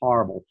just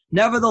horrible.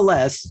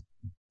 Nevertheless,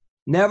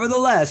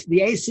 the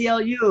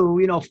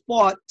ACLU,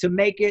 fought to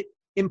make it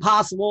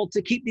impossible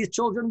to keep these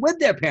children with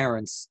their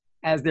parents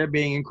as they're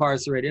being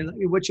incarcerated,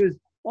 which is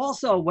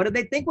also, what did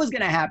they think was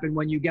going to happen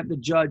when you get the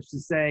judge to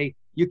say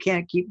you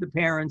can't keep the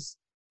parents?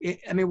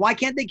 Why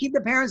can't they keep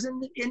the parents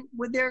in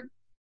with their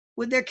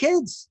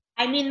kids?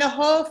 The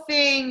whole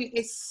thing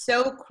is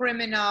so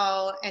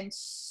criminal and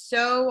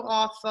so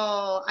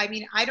awful.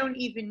 I don't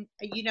even,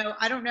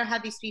 I don't know how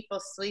these people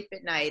sleep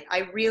at night.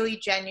 I really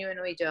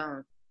genuinely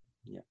don't.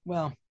 Yeah.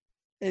 Well,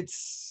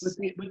 it's...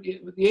 But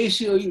the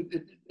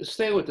ACLU,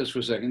 stay with us for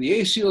a second.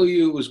 The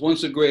ACLU was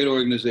once a great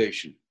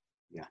organization.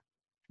 Yeah.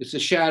 It's a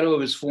shadow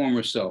of its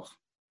former self.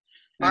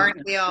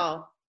 Aren't we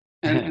all?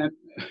 And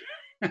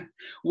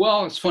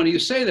well, it's funny you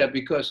say that,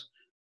 because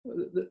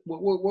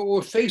what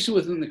we're facing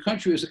with in the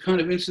country is a kind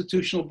of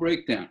institutional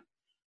breakdown.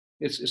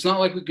 It's not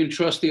like we can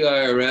trust the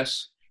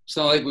IRS. It's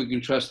not like we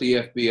can trust the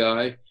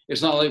FBI.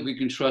 It's not like we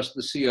can trust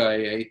the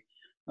CIA.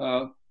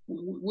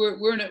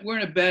 We're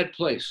in a bad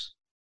place,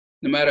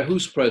 no matter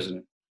who's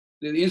president.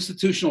 The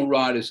institutional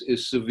rot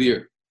is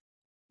severe,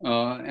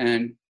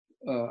 and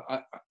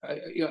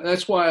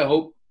that's why I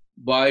hope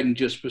Biden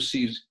just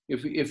proceeds,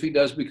 if he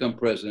does become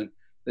president,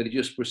 that he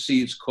just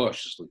proceeds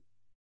cautiously.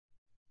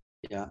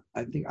 Yeah,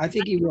 I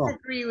think he will.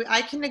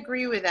 I can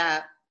agree with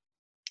that.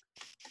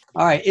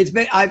 All right,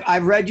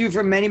 I've read you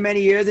for many,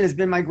 many years, and it's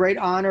been my great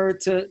honor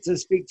to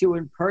speak to you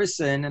in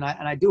person, and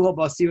I do hope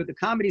I'll see you at the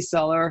Comedy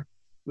Cellar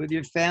with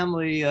your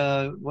family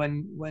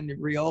when it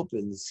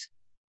reopens.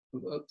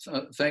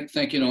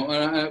 Thank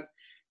you.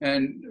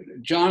 And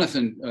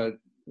Jonathan,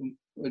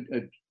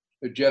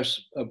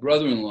 Jeff's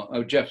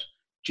brother-in-law,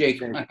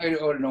 Jake. I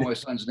don't know my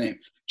son's name.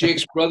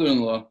 Jake's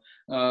brother-in-law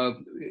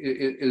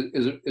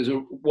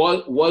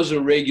was a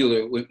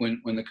regular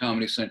when the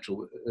Comedy Center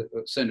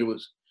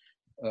was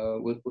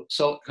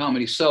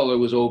Comedy Cellar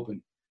was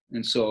open,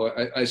 and so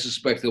I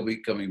suspect they'll be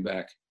coming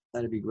back.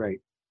 That'd be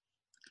great.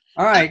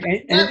 All right.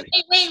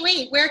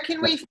 Wait. Where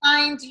can we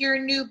find your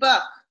new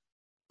book?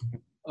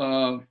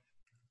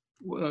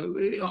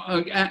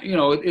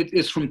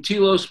 It's from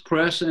Telos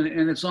Press, and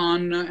it's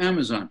on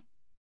Amazon.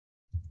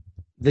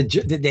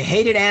 The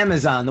hated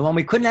Amazon, the one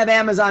we couldn't have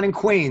Amazon in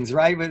Queens,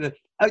 right?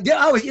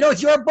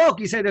 It's your book.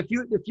 You say the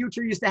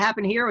future used to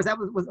happen here. Was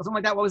something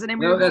like that? What was the name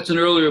of it? No, that's an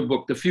earlier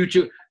book. The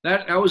future.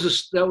 That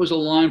was a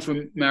line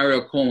from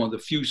Mario Cuomo. The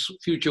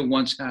future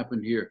once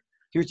happened here.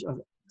 Future.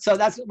 So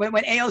that's when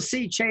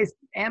AOC chased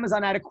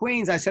Amazon out of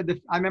Queens. I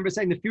remember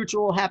saying the future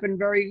will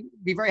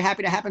be very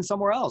happy to happen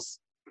somewhere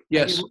else.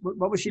 Yes.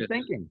 What was she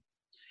thinking?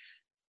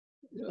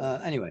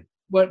 Anyway.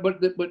 But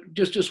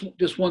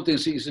just one thing,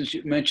 since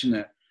you mentioned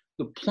that,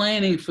 the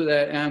planning for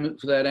that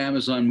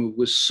Amazon move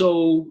was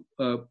so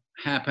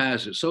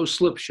haphazard, so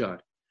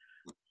slipshod,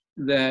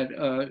 that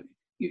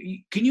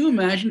can you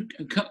imagine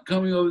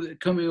coming over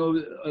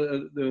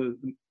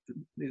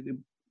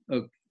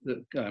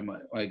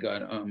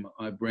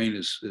my brain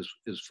is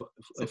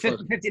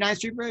 59th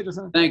Street Bridge or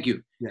something. Thank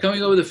you. Yeah.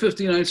 Coming over the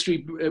 59th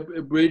Street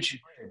Bridge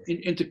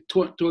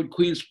toward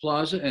Queens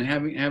Plaza and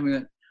having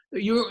that,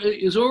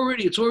 it's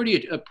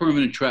already a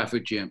permanent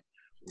traffic jam.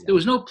 Yeah. There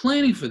was no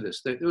planning for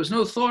this. There was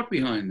no thought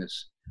behind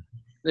this.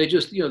 They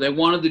just, they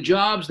wanted the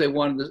jobs. They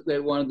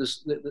wanted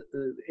this.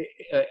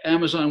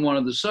 Amazon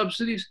wanted the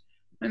subsidies,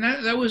 and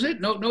that was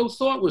it. No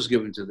thought was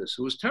given to this.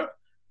 It was terrible.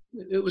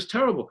 It was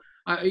terrible.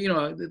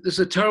 This is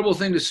a terrible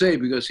thing to say,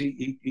 because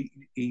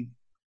he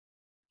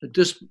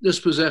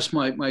dispossessed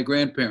my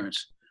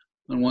grandparents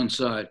on one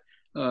side.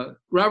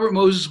 Robert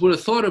Moses would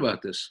have thought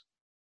about this.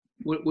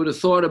 Would have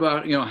thought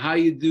about how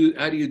do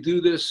you do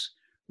this?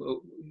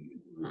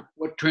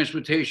 What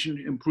transportation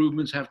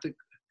improvements have to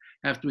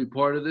be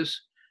part of this?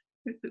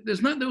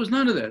 There was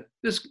none of that.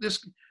 This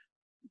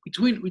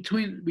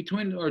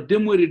between our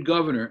dim-witted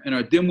governor and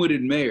our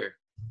dim-witted mayor,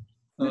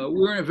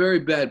 we're in a very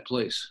bad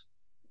place.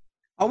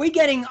 Are we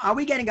getting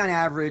on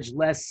average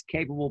less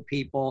capable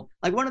people?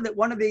 Like one of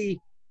the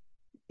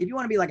if you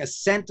want to be like a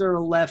center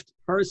left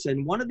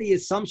person, one of the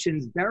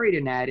assumptions buried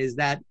in that is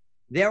that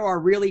there are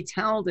really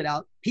talented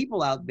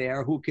people out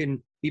there who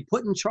can be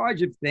put in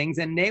charge of things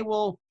and they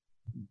will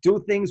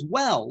do things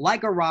well,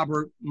 like a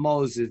Robert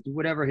Moses,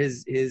 whatever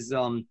his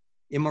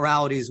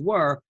immoralities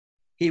were.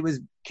 He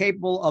was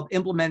capable of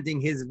implementing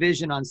his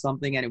vision on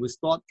something, and it was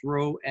thought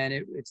through, and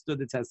it stood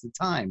the test of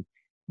time.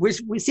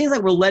 Which seems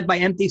like we're led by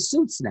empty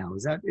suits now.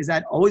 Is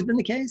that always been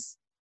the case?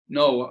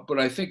 No, but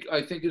I think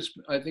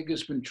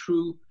it's been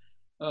true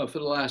for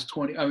the last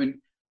 20. I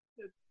mean,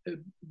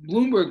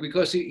 Bloomberg,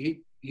 because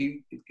he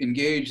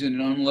engaged in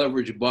an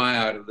unleveraged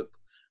buyout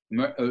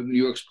of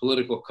New York's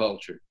political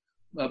culture.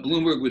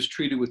 Bloomberg was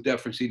treated with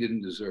deference he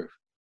didn't deserve.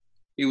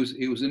 He was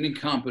an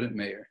incompetent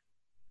mayor.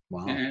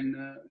 Wow. And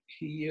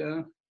he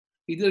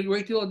did a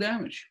great deal of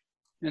damage.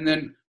 And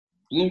then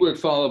Bloomberg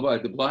followed by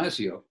de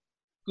Blasio.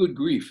 Good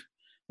grief.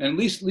 And at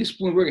least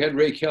Bloomberg had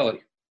Ray Kelly.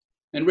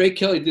 And Ray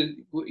Kelly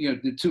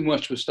did too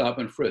much for stop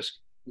and frisk.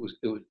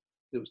 It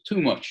was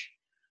too much.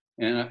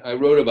 And I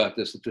wrote about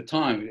this at the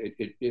time,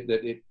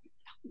 that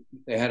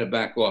they had to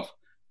back off.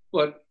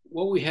 But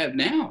what we have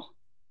now,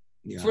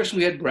 first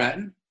we had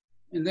Bratton,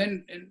 and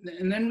then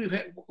we've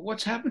had,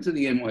 what's happened to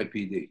the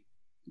NYPD?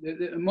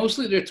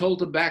 Mostly they're told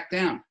to back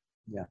down.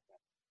 Yeah.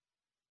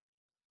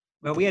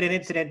 Well, we had an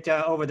incident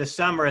over the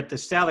summer at the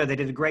Cellar. They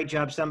did a great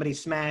job. Somebody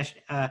smashed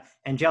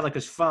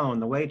Angelica's phone,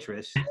 the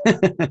waitress.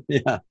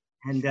 Yeah.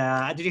 And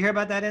did you hear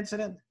about that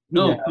incident?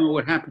 No,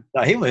 what happened?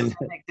 No, he was.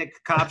 The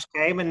cops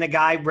came and the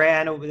guy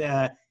ran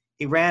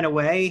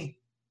away,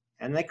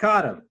 and they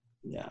caught him.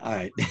 Yeah. All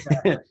right.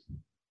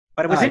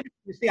 But it was interesting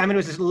to see. I mean, it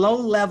was this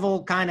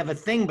low-level kind of a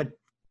thing, but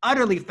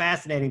utterly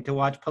fascinating to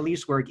watch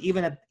police work,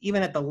 even at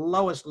the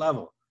lowest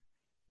level.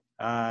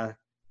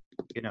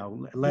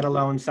 Let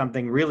alone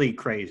something really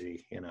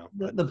crazy.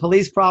 The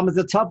police problem is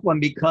a tough one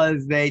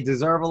because they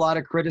deserve a lot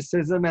of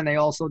criticism and they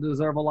also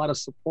deserve a lot of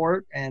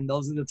support, and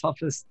those are the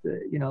toughest,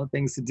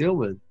 things to deal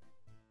with.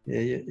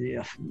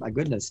 Yeah, my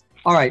goodness.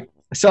 All right.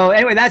 So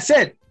anyway, that's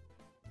it.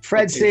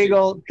 Fred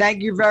Siegel,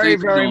 thank you very,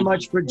 very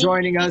much for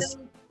joining us.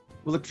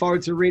 We look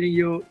forward to reading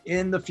you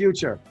in the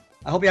future.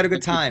 I hope you had a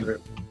good time.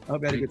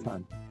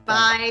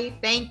 Bye.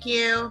 Thank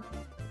you.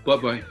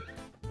 Bye-bye.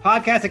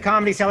 Podcast at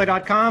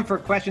comedyseller.com for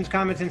questions,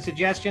 comments, and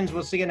suggestions.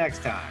 We'll see you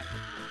next time.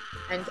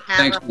 And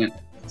at the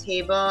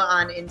table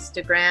on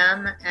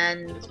Instagram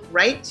and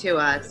write to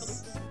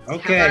us.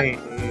 Okay.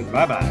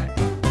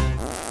 Bye-bye.